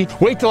Unity.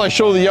 Wait till I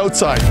show the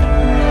outside.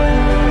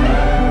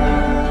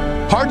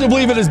 Hard to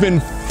believe it has been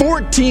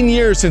 14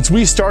 years since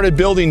we started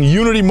building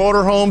Unity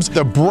motorhomes,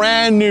 the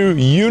brand new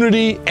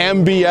Unity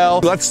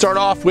MBL. Let's start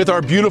off with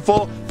our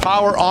beautiful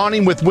power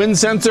awning with wind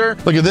sensor.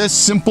 Look at this,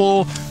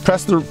 simple,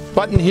 press the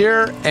button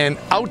here and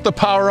out the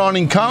power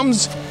awning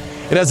comes.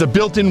 It has a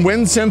built-in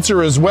wind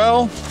sensor as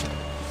well.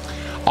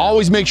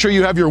 Always make sure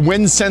you have your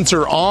wind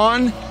sensor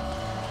on.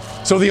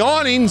 So the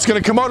awning is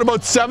gonna come out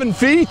about 7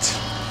 feet.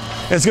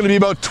 It's gonna be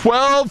about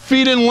 12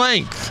 feet in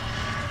length.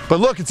 But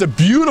look, it's a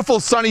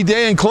beautiful sunny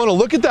day in Kelowna.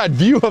 Look at that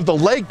view of the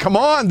lake. Come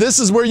on, this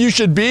is where you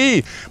should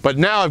be. But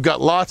now I've got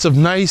lots of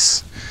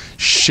nice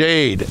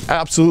shade.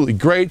 Absolutely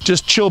great.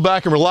 Just chill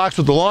back and relax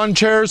with the lawn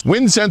chairs.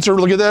 Wind sensor,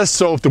 look at this.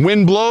 So if the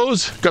wind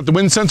blows, got the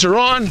wind sensor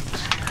on.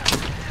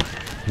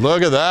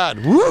 Look at that.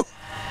 Woo!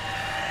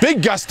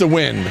 Big gust of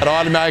wind. It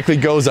automatically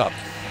goes up.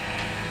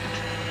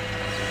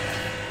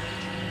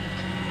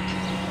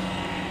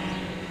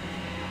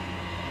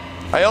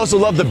 I also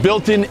love the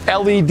built-in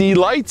LED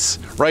lights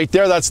right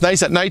there. That's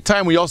nice at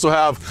nighttime. We also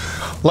have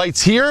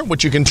lights here,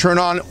 which you can turn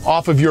on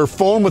off of your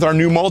phone with our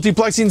new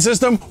multiplexing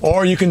system,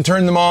 or you can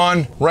turn them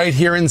on right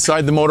here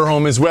inside the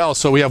motorhome as well.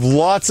 So we have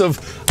lots of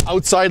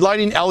outside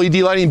lighting, LED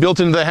lighting built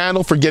into the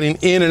handle for getting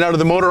in and out of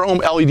the motorhome,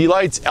 LED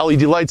lights,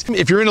 LED lights.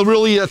 If you're in a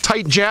really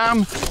tight jam,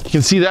 you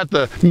can see that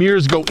the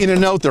mirrors go in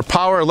and out. They're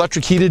power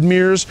electric heated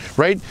mirrors,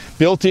 right?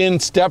 Built-in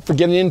step for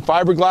getting in,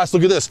 fiberglass.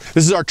 Look at this.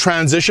 This is our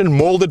transition,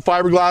 molded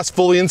fiberglass,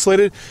 fully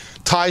insulated.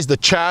 Ties the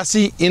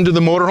chassis into the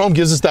motorhome,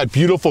 gives us that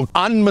beautiful,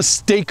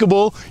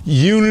 unmistakable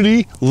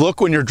Unity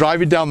look when you're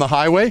driving down the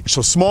highway.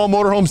 So small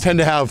motorhomes tend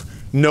to have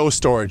no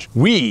storage.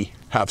 We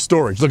have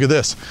storage. Look at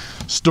this.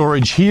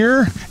 Storage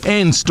here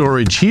and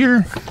storage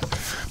here.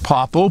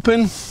 Pop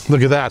open.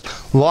 Look at that.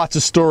 Lots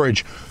of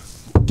storage.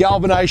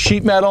 Galvanized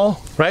sheet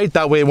metal, right?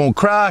 That way it won't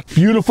crack.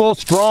 Beautiful,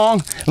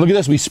 strong. And look at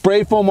this. We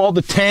spray foam all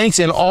the tanks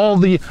and all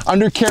the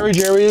undercarriage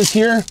areas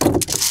here.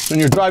 When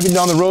you're driving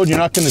down the road, you're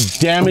not going to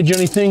damage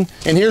anything.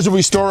 And here's where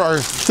we store our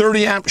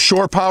 30 amp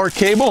shore power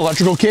cable,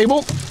 electrical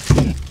cable.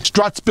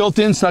 Struts built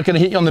in, it's not going to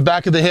hit you on the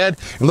back of the head.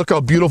 And look how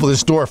beautiful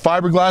this door,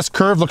 fiberglass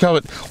curve, look how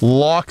it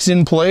locks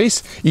in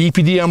place.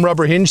 EPDM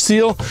rubber hinge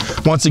seal,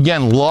 once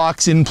again,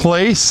 locks in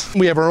place.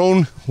 We have our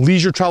own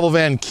leisure travel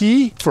van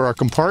key for our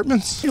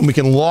compartments. And we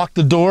can lock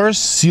the doors,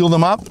 seal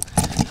them up.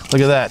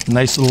 Look at that,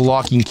 nice little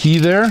locking key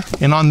there.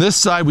 And on this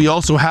side, we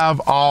also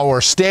have our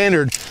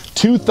standard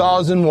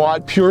 2000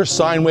 watt pure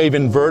sine wave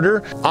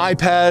inverter.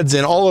 iPads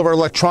and all of our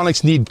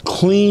electronics need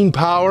clean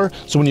power.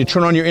 So when you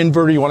turn on your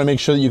inverter, you wanna make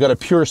sure that you got a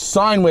pure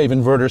sine wave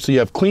inverter so you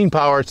have clean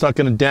power. It's not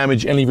gonna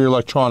damage any of your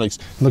electronics.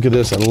 Look at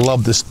this, I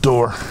love this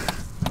door.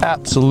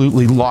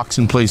 Absolutely locks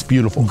in place,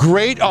 beautiful.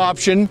 Great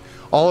option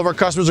All of our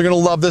customers are gonna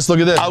love this. Look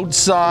at this,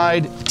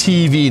 outside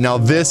TV. Now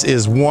this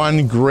is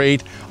one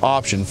great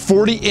option.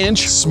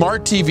 40-inch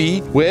smart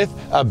TV with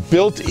a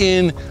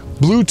built-in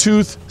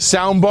Bluetooth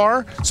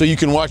soundbar, so you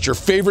can watch your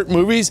favorite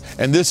movies.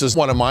 And this is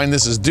one of mine,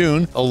 this is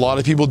Dune. A lot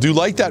of people do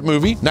like that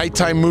movie.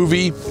 Nighttime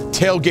movie,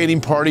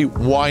 tailgating party,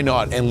 why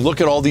not? And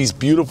look at all these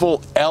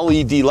beautiful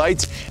LED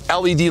lights.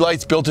 LED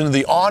lights built into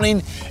the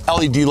awning,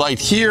 LED light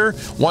here,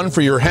 one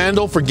for your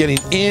handle for getting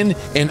in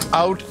and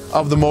out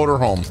of the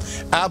motorhome.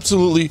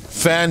 Absolutely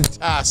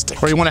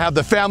fantastic. Or you want to have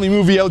the family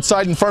movie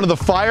outside in front of the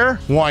fire?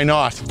 Why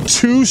not?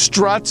 2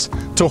 struts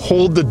to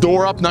hold the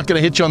door up, not going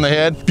to hit you on the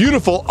head.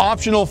 Beautiful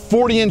optional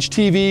 40-inch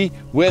TV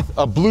with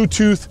a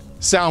Bluetooth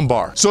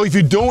soundbar. So if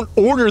you don't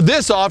order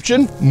this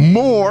option,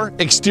 more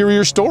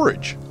exterior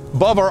storage.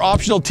 Above our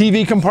optional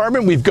TV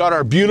compartment, we've got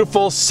our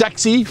beautiful,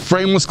 sexy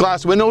frameless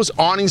glass windows,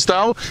 awning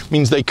style,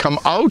 means they come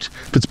out.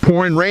 If it's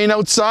pouring rain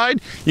outside,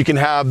 you can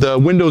have the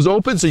windows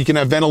open so you can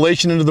have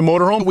ventilation into the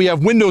motorhome. We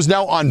have windows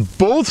now on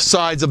both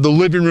sides of the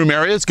living room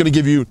area. It's gonna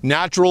give you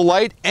natural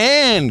light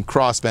and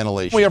cross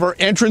ventilation. We have our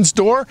entrance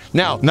door.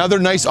 Now, another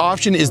nice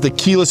option is the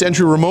keyless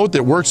entry remote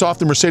that works off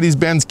the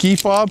Mercedes-Benz key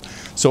fob.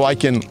 So I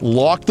can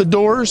lock the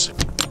doors,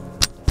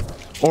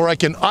 or I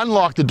can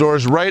unlock the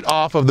doors right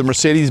off of the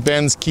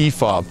Mercedes-Benz key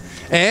fob.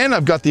 And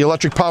I've got the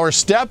electric power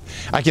step.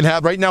 I can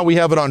have, right now we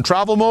have it on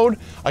travel mode.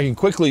 I can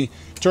quickly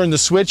turn the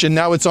switch and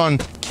now it's on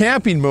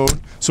camping mode,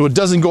 so it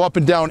doesn't go up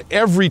and down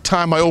every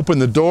time I open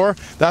the door.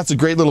 That's a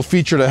great little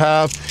feature to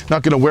have.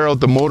 Not gonna wear out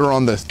the motor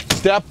on the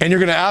step. And you're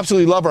gonna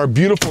absolutely love our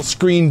beautiful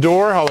screen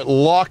door, how it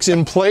locks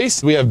in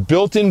place. We have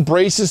built-in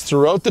braces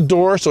throughout the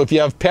door, so if you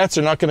have pets,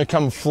 they're not gonna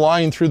come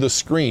flying through the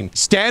screen.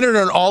 Standard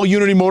on all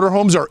Unity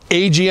motorhomes are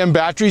AGM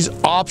batteries.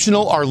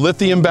 Optional are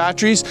lithium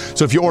batteries.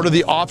 So if you order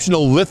the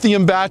optional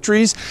lithium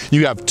batteries,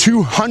 you have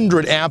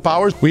 200 amp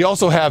hours. We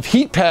also have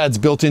heat pads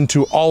built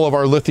into all of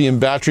our lithium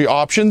battery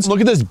options. Look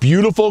at this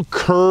beautiful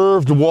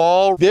curved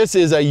wall. This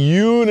is a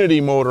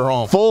Unity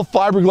motorhome. Full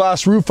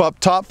fiberglass roof up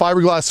top,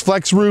 fiberglass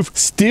flex roof,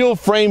 steel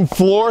frame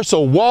floor, so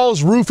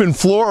walls, roof, and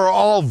floor are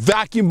all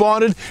vacuum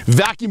bonded.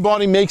 Vacuum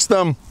bonding makes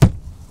them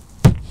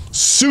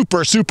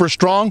super, super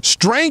strong.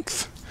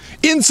 Strength,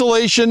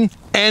 insulation,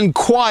 and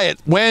quiet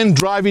when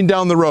driving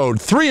down the road.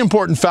 3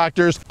 important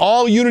factors.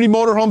 All Unity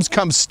motorhomes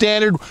come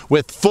standard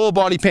with full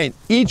body paint.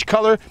 Each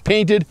color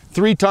painted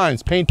 3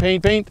 times. Paint,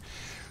 paint, paint.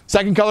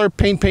 Second color,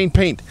 paint, paint,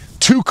 paint.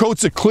 2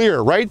 coats of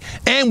clear, right?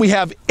 And we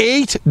have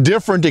 8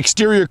 different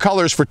exterior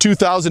colors for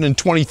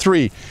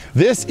 2023.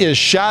 This is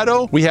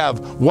Shadow. We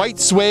have white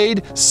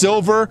suede,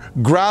 silver,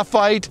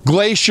 graphite,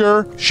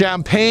 glacier,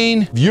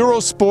 champagne,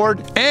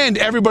 Eurosport, and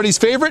everybody's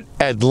favorite,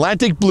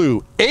 Atlantic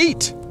blue.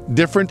 8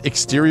 different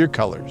exterior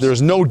colors.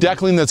 There's no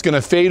deckling that's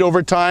gonna fade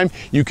over time.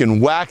 You can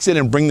wax it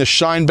and bring the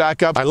shine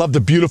back up. I love the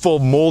beautiful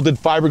molded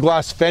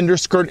fiberglass fender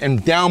skirt,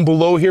 and down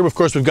below here, of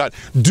course, we've got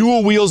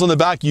dual wheels on the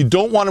back. You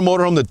don't want a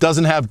motorhome that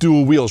doesn't have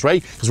dual wheels,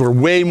 right? Because we're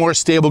way more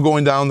stable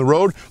going down the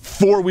road.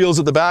 4 wheels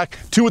at the back,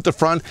 2 at the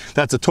front.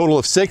 That's a total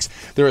of 6.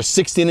 They're a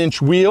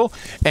 16-inch wheel,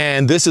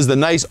 and this is the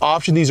nice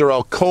option. These are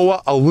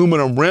Alcoa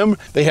aluminum rim.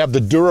 They have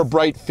the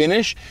Dura-Bright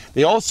finish.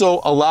 They also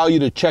allow you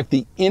to check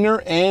the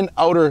inner and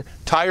outer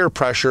tire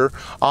pressure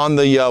on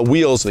the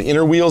wheels, the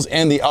inner wheels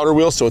and the outer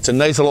wheels, so it's a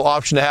nice little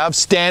option to have.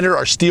 Standard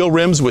are steel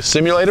rims with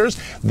simulators.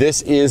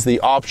 This is the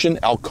option,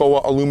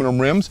 Alcoa aluminum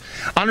rims.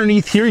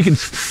 Underneath here, you can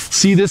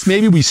see this,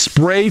 maybe we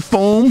spray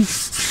foam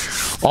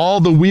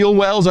all the wheel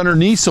wells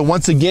underneath, so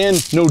once again,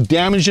 no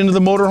damage into the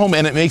motorhome,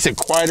 and it makes it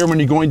quieter when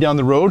you're going down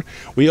the road.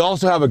 We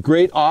also have a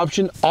great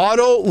option,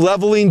 auto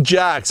leveling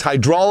jacks,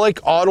 hydraulic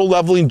auto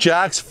leveling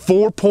jacks,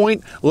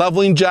 4-point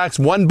leveling jacks,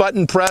 1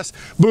 button press,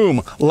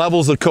 boom,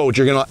 levels the coach.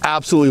 You're gonna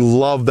absolutely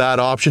love that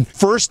option.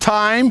 First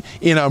time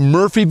in a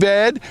Murphy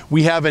bed,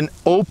 we have an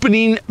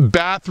opening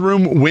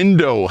bathroom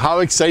window. How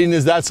exciting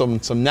is that? Some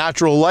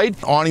natural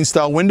light, awning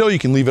style window. You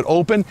can leave it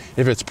open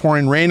if it's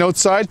pouring rain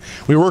outside.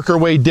 We work our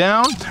way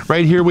down.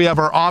 Right here we have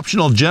our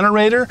optional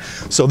generator.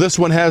 So this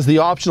one has the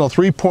optional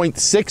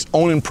 3.6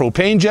 Onan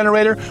propane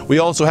generator. We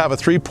also have a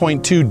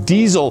 3.2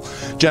 diesel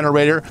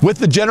generator. With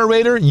the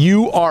generator,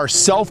 you are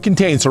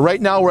self-contained. So right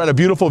now we're at a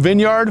beautiful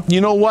vineyard. You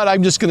know what?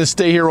 I'm just gonna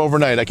stay here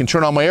overnight. I can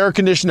turn on my air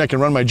conditioning, I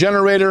can run my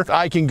generator,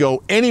 I can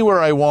go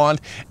anywhere I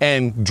want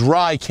and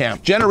dry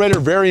camp. Generator,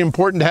 very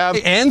important to have.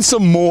 And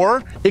some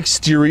more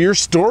exterior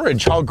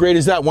storage. How great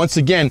is that? Once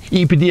again,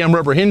 EPDM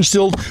rubber hinge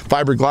sealed,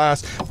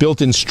 fiberglass,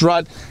 built-in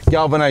strut,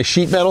 galvanized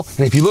sheet metal.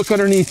 And if you look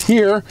underneath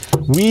here,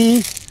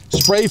 we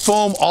spray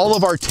foam all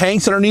of our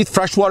tanks underneath,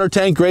 freshwater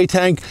tank, gray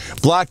tank,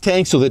 black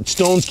tank, so that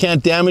stones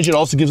can't damage it.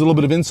 Also gives a little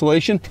bit of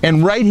insulation.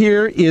 And right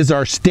here is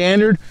our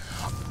standard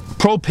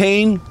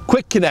propane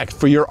quick connect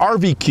for your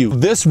RVQ.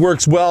 This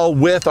works well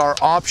with our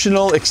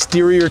optional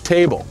exterior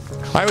table.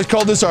 I would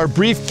call this our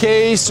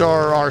briefcase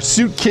or our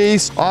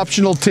suitcase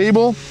optional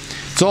table.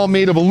 It's all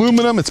made of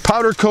aluminum, it's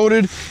powder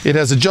coated, it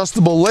has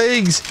adjustable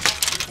legs,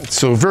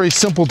 so very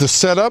simple to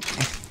set up.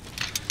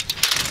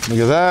 Look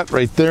at that,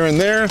 right there and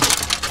there.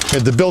 We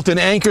have the built-in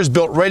anchors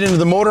built right into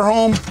the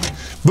motorhome.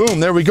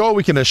 Boom, there we go.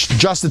 We can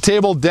adjust the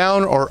table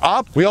down or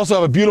up. We also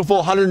have a beautiful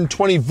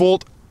 120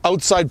 volt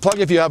outside plug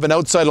if you have an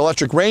outside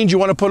electric range you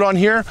want to put on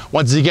here.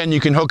 Once again, you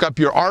can hook up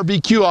your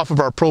RBQ off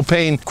of our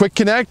propane quick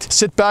connect,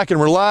 sit back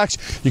and relax.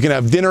 You can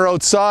have dinner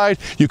outside,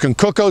 you can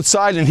cook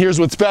outside, and here's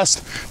what's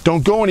best.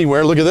 Don't go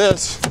anywhere. Look at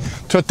this.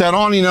 Put that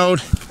awning out.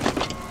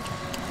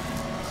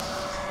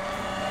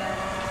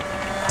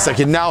 So I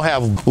can now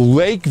have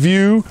lake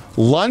view,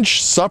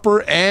 lunch,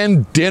 supper,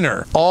 and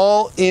dinner,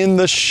 all in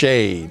the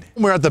shade.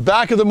 We're at the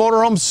back of the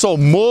motorhome, so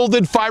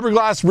molded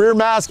fiberglass rear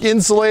mask,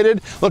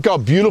 insulated. Look how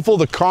beautiful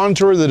the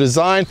contour, the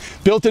design.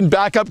 Built-in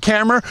backup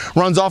camera,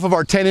 runs off of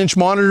our 10-inch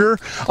monitor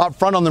up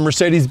front on the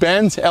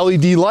Mercedes-Benz,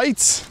 LED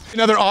lights.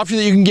 Another option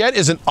that you can get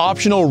is an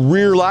optional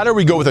rear ladder.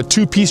 We go with a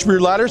 2-piece rear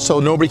ladder, so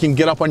nobody can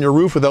get up on your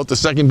roof without the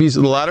second piece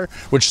of the ladder,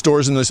 which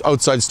stores in this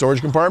outside storage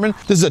compartment.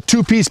 This is a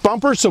 2-piece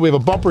bumper, so we have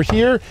a bumper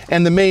here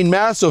and the main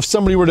mast, so if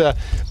somebody were to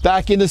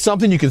back into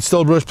something, you can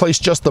still replace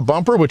just the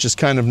bumper, which is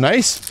kind of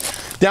nice.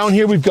 Down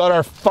here, we've got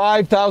our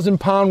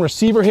 5,000-pound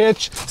receiver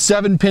hitch,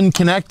 7-pin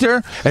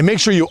connector, and make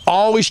sure you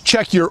always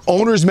check your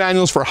owner's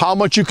manuals for how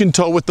much you can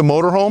tow with the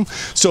motorhome.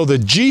 So the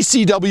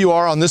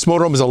GCWR on this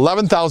motorhome is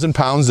 11,000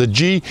 pounds. The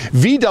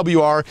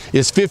GVWR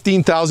is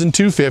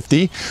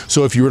 15,250.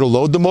 So if you were to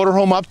load the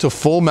motorhome up to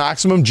full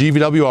maximum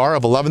GVWR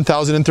of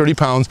 11,030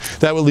 pounds,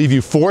 that would leave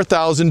you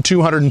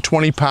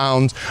 4,220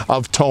 pounds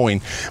of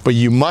towing. But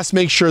you must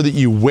make sure that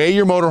you weigh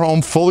your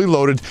motorhome fully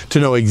loaded to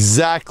know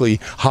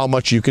exactly how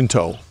much you can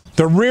tow.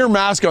 The rear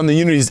mask on the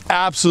Unity is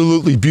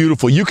absolutely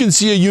beautiful. You can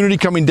see a Unity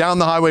coming down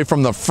the highway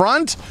from the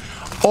front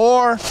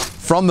or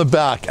from the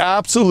back.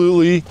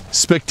 Absolutely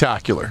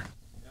spectacular.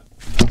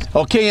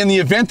 Okay, in the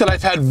event that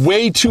I've had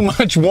way too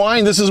much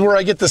wine, this is where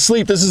I get to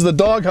sleep. This is the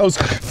doghouse.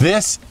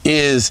 This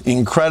is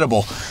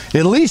incredible.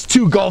 At least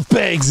 2 golf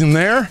bags in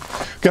there.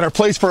 Got our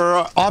place for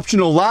our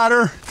optional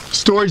ladder.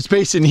 Storage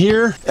space in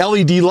here,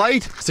 LED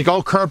light. It's like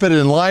all carpeted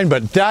in line,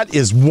 but that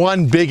is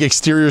one big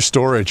exterior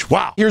storage.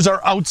 Wow. Here's our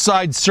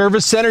outside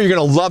service center. You're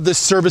gonna love this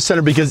service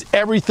center because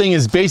everything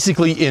is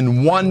basically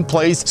in one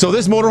place. So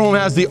this motorhome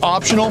has the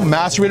optional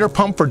macerator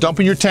pump for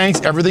dumping your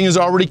tanks. Everything is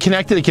already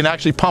connected. It can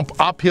actually pump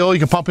uphill. You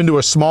can pump into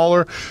a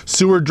smaller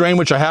sewer drain,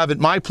 which I have at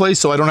my place,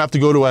 so I don't have to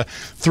go to a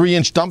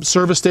 3-inch dump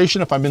service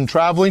station if I've been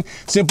traveling.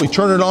 Simply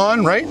turn it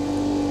on, right?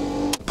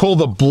 Pull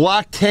the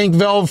black tank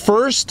valve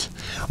first,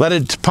 let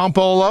it pump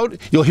all out.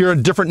 You'll hear a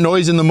different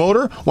noise in the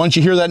motor. Once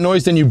you hear that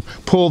noise, then you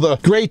pull the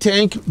gray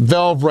tank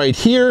valve right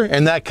here,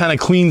 and that kind of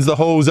cleans the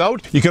hose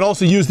out. You can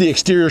also use the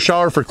exterior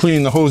shower for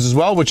cleaning the hose as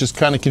well, which is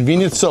kind of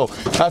convenient. So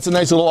that's a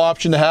nice little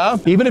option to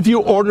have. Even if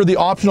you order the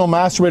optional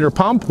macerator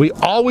pump, we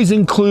always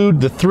include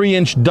the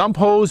 3-inch dump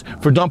hose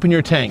for dumping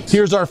your tanks.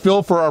 Here's our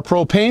fill for our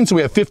propane. So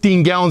we have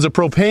 15 gallons of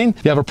propane.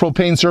 You have a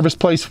propane service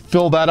place,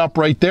 fill that up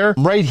right there.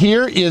 Right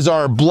here is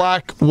our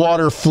black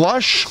water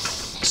flush.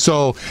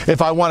 So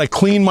if I want to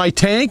clean my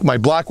tank, my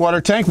black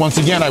water tank, once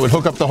again, I would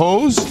hook up the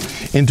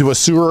hose into a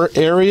sewer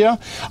area.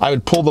 I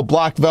would pull the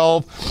black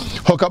valve,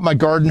 hook up my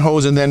garden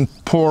hose, and then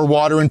pour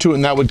water into it,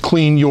 and that would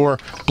clean your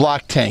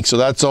black tank. So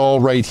that's all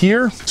right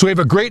here. So we have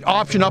a great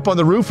option up on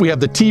the roof. We have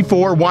the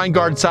T4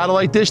 WineGuard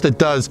satellite dish that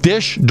does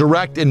dish,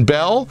 direct, and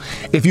bell.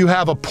 If you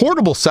have a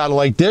portable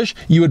satellite dish,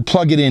 you would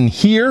plug it in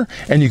here,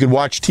 and you could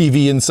watch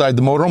TV inside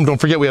the motorhome. Don't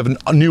forget, we have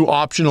a new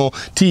optional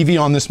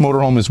TV on this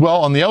motorhome as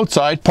well. On the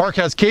outside, Park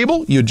has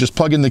cable. You'd just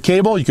plug in the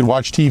cable. You could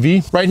watch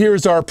TV. Right here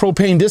is our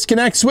propane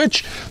disconnect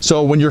switch.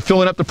 So when you're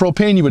filling up the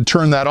propane, you would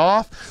turn that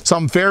off.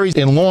 Some ferries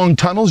in long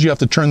tunnels, you have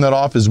to turn that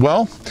off as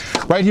well.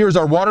 Right here is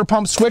our water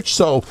pump switch.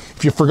 So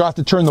if you forgot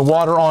to turn the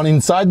water on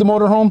inside the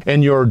motorhome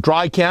and you're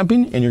dry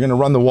camping and you're going to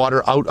run the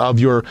water out of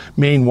your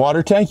main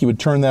water tank, you would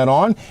turn that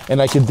on, and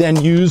I could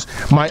then use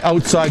my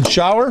outside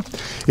shower.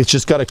 It's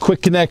just got a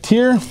quick connect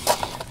here.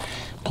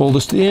 Pull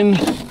this in,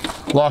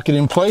 lock it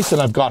in place,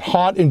 and I've got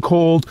hot and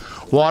cold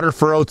water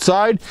for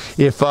outside.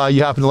 If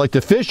you happen to like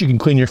to fish, you can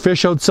clean your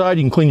fish outside.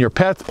 You can clean your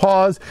pet's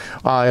paws.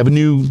 I have a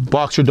new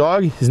boxer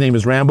dog. His name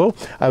is Rambo.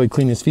 I would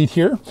clean his feet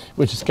here,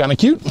 which is kind of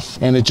cute.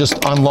 And it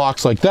just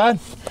unlocks like that.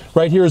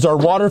 Right here is our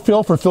water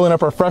fill for filling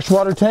up our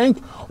freshwater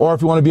tank. Or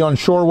if you want to be on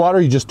shore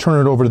water, you just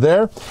turn it over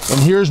there. And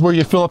here's where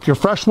you fill up your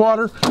fresh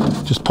water.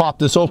 Just pop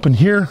this open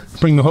here,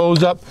 bring the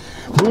hose up,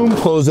 boom,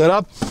 close that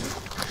up.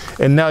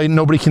 And now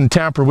nobody can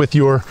tamper with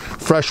your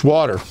fresh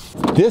water.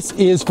 This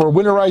is for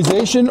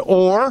winterization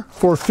or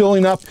for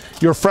filling up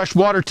your fresh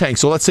water tank.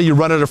 So let's say you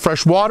run out of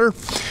fresh water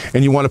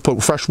and you want to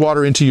put fresh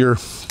water into your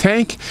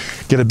tank,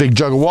 get a big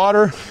jug of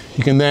water.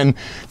 You can then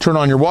turn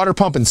on your water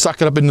pump and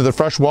suck it up into the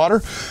fresh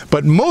water.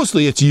 But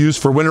mostly it's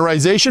used for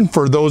winterization.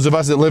 For those of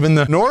us that live in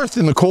the north,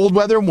 in the cold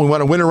weather, we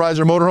want to winterize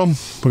our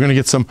motorhome, we're going to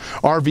get some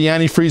RV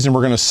antifreeze and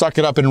we're going to suck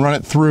it up and run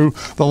it through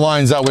the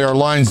lines. That way our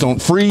lines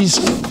don't freeze.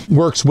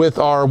 Works with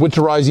our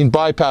winterizing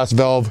bypass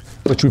valve,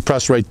 which we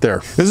press right there.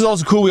 This is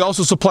also cool. We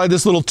also supply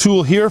this little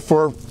tool here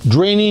for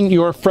draining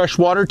your fresh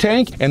water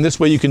tank. And this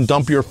way you can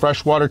dump your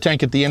fresh water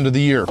tank at the end of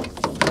the year.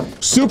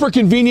 Super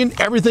convenient.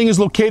 Everything is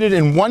located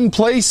in one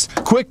place.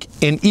 Quick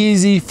and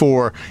easy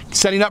for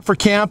setting up for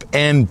camp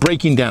and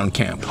breaking down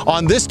camp.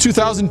 On this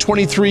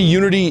 2023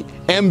 Unity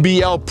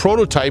MBL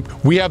prototype,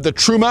 we have the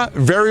Truma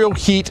Vario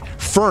Heat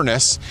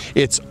Furnace.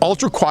 It's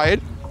ultra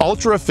quiet,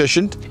 ultra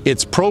efficient,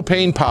 it's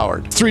propane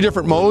powered. 3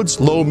 different modes,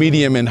 low,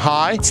 medium, and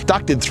high. It's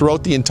ducted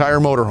throughout the entire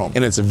motorhome,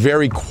 and it's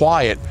very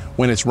quiet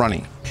when it's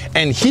running.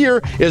 And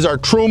here is our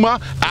Truma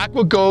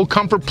AquaGo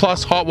Comfort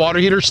Plus hot water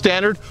heater,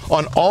 standard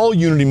on all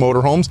Unity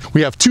motorhomes.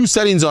 We have 2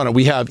 settings on it.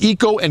 We have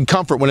Eco and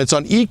Comfort. When it's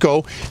on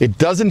Eco, it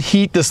doesn't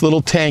heat this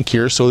little tank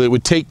here, so it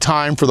would take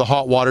time for the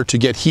hot water to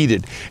get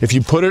heated. If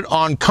you put it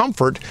on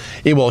Comfort,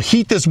 it will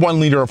heat this 1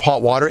 liter of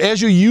hot water.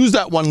 As you use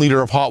that 1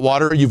 liter of hot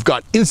water, you've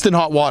got instant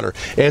hot water.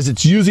 As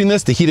it's using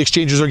this, the heat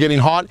exchangers are getting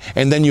hot,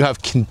 and then you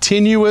have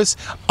continuous,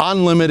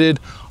 unlimited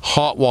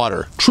hot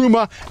water.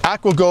 Truma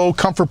AquaGo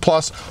Comfort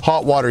Plus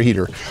hot water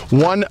heater.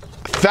 One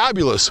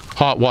fabulous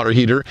hot water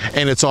heater,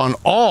 and it's on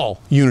all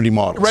Unity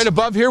models. Right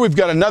above here, we've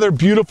got another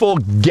beautiful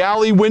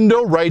galley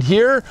window right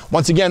here.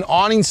 Once again,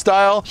 awning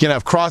style. You can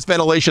have cross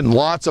ventilation,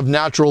 lots of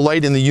natural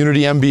light in the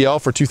Unity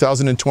MBL for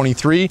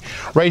 2023.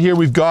 Right here,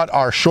 we've got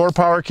our shore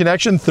power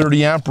connection,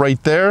 30 amp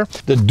right there.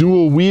 The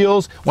dual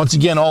wheels, once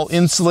again, all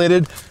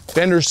insulated,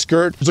 fender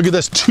skirt. Look at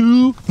this,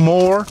 2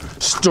 more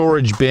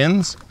storage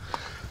bins.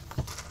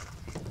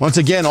 Once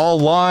again, all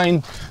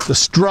lined, the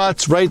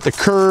struts, right, the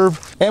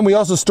curve. And we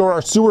also store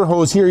our sewer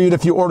hose here, even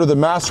if you order the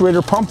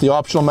macerator pump, the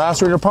optional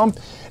macerator pump,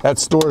 that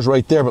stores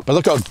right there. But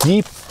look how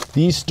deep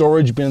these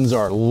storage bins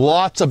are.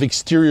 Lots of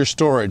exterior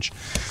storage.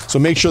 So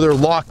make sure they're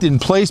locked in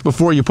place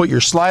before you put your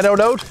slide out.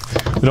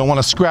 You don't want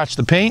to scratch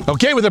the paint.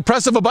 Okay, with the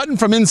press of a button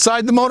from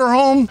inside the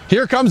motorhome,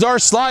 here comes our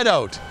slide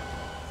out.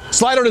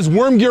 Slide out is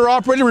worm gear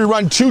operated. We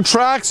run 2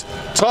 tracks,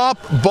 top,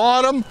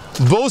 bottom,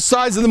 both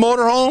sides of the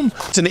motorhome.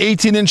 It's an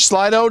 18-inch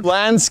slide out,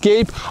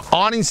 landscape,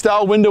 awning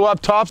style window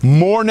up top,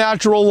 more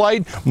natural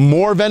light,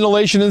 more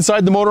ventilation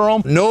inside the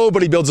motorhome.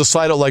 Nobody builds a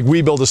slide out like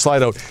we build a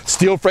slide out.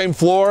 Steel frame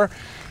floor,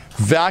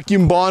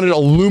 vacuum bonded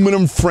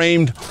aluminum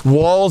framed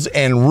walls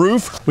and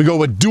roof. We go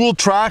with dual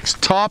tracks,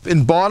 top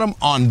and bottom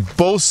on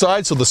both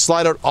sides, so the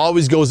slide out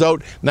always goes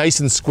out nice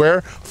and square.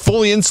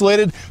 Fully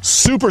insulated,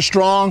 super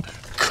strong,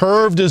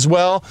 curved as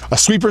well, a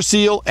sweeper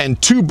seal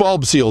and 2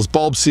 bulb seals.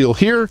 Bulb seal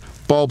here,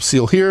 bulb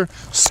seal here,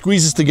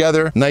 squeezes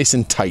together nice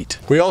and tight.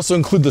 We also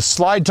include the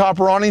slide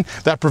topper awning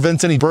that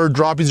prevents any bird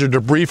droppings or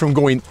debris from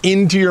going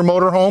into your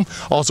motorhome.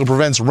 Also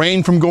prevents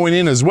rain from going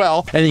in as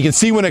well. And you can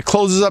see when it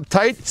closes up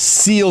tight,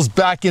 seals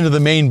back into the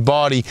main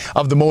body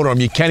of the motorhome.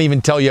 You can't even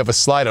tell you have a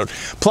slide out.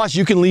 Plus,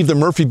 you can leave the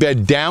Murphy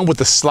bed down with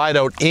the slide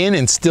out in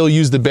and still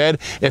use the bed.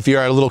 If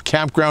you're at a little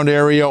campground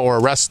area or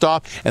a rest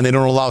stop and they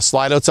don't allow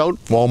slide outs out,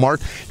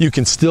 Walmart, you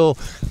can still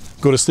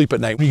go to sleep at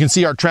night. You can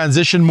see our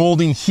transition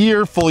molding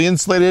here, fully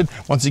insulated.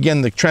 Once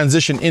again, the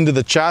transition into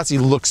the chassis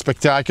looks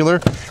spectacular.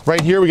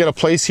 Right here, we got a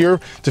place here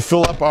to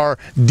fill up our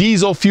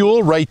diesel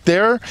fuel right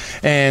there.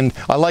 And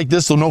I like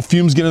this, so no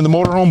fumes get in the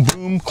motorhome.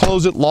 Boom,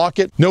 close it, lock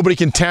it. Nobody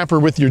can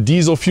tamper with your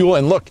diesel fuel.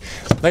 And look,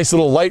 nice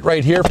little light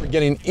right here for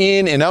getting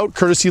in and out,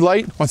 courtesy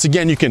light. Once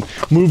again, you can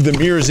move the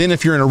mirrors in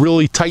if you're in a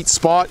really tight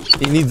spot.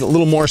 You need a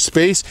little more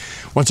space.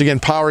 Once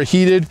again, power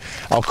heated,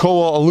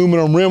 Alcoa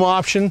aluminum rim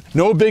option.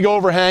 No big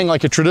overhang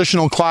like a traditional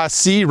Class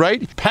C,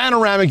 right?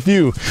 Panoramic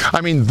view.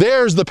 I mean,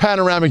 there's the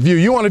panoramic view.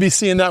 You want to be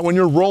seeing that when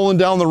you're rolling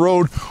down the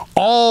road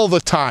all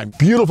the time.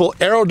 Beautiful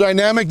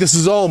aerodynamic. This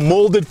is all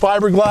molded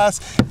fiberglass,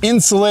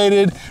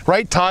 insulated,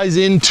 right? Ties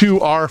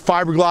into our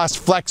fiberglass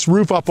flex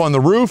roof up on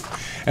the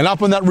roof. And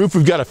up on that roof,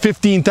 we've got a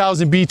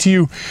 15,000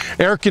 BTU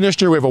air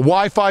conditioner. We have a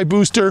Wi-Fi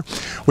booster.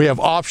 We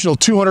have optional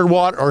 200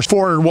 watt or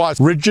 400 watt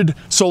rigid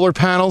solar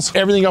panels.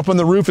 Everything up on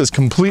the roof is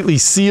completely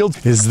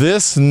sealed. Is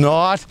this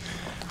not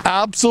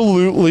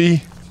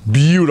absolutely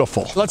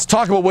beautiful? Let's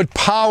talk about what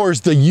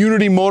powers the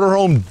Unity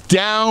motorhome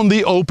down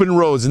the open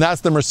roads, and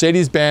that's the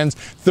Mercedes-Benz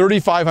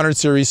 3500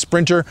 series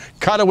Sprinter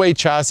cutaway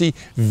chassis,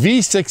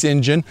 V6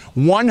 engine,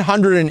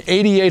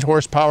 188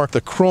 horsepower,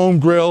 the chrome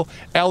grille,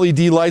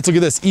 LED lights. Look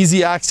at this,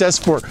 easy access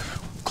for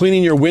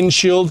cleaning your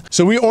windshield.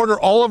 So we order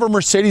all of our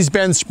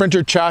Mercedes-Benz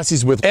Sprinter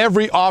chassis with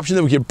every option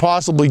that we could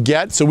possibly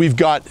get. So we've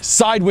got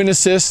side wind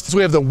assist. So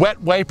we have the wet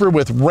wiper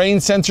with rain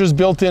sensors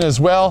built in as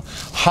well.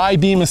 High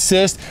beam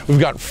assist.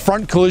 We've got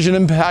front collision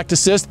impact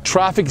assist,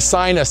 traffic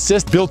sign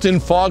assist, built-in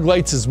fog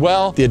lights as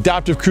well. The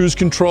adaptive cruise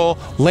control,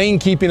 lane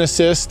keeping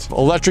assist,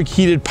 electric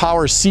heated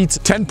power seats,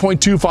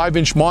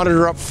 10.25-inch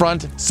monitor up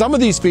front. Some of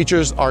these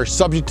features are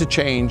subject to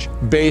change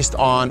based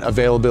on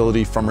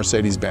availability from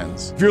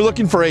Mercedes-Benz. If you're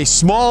looking for a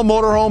small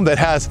motorhome that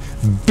has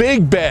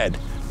big bed,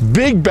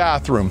 big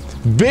bathroom,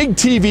 big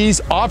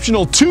TVs,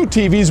 optional 2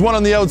 TVs, one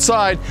on the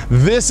outside.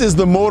 This is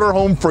the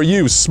motorhome for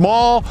you.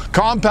 Small,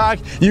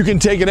 compact, you can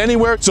take it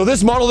anywhere. So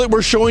this model that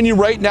we're showing you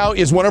right now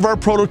is one of our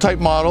prototype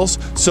models.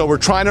 So we're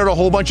trying out a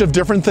whole bunch of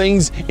different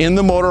things in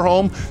the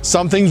motorhome.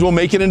 Some things will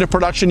make it into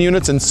production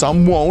units and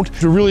some won't.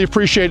 We really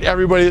appreciate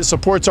everybody that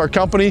supports our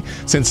company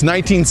since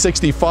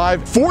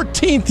 1965,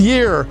 14th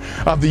year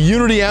of the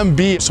Unity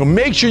MB. So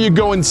make sure you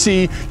go and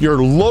see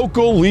your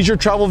local leisure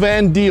travel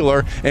van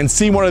dealer and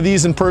see one of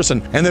these in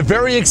person. And the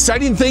very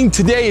exciting thing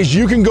today is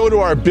you can go to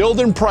our build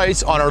and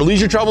price on our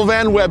leisure travel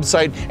van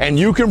website and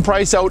you can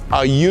price out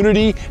a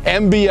Unity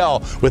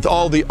MBL with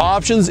all the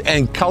options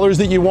and colors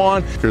that you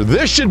want.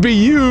 This should be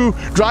you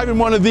driving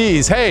one of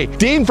these. Hey,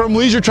 Dean from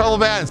Leisure Travel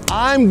Vans,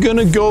 I'm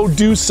gonna go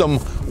do some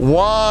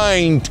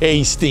wine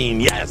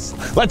tasting. Yes,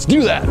 let's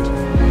do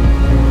that.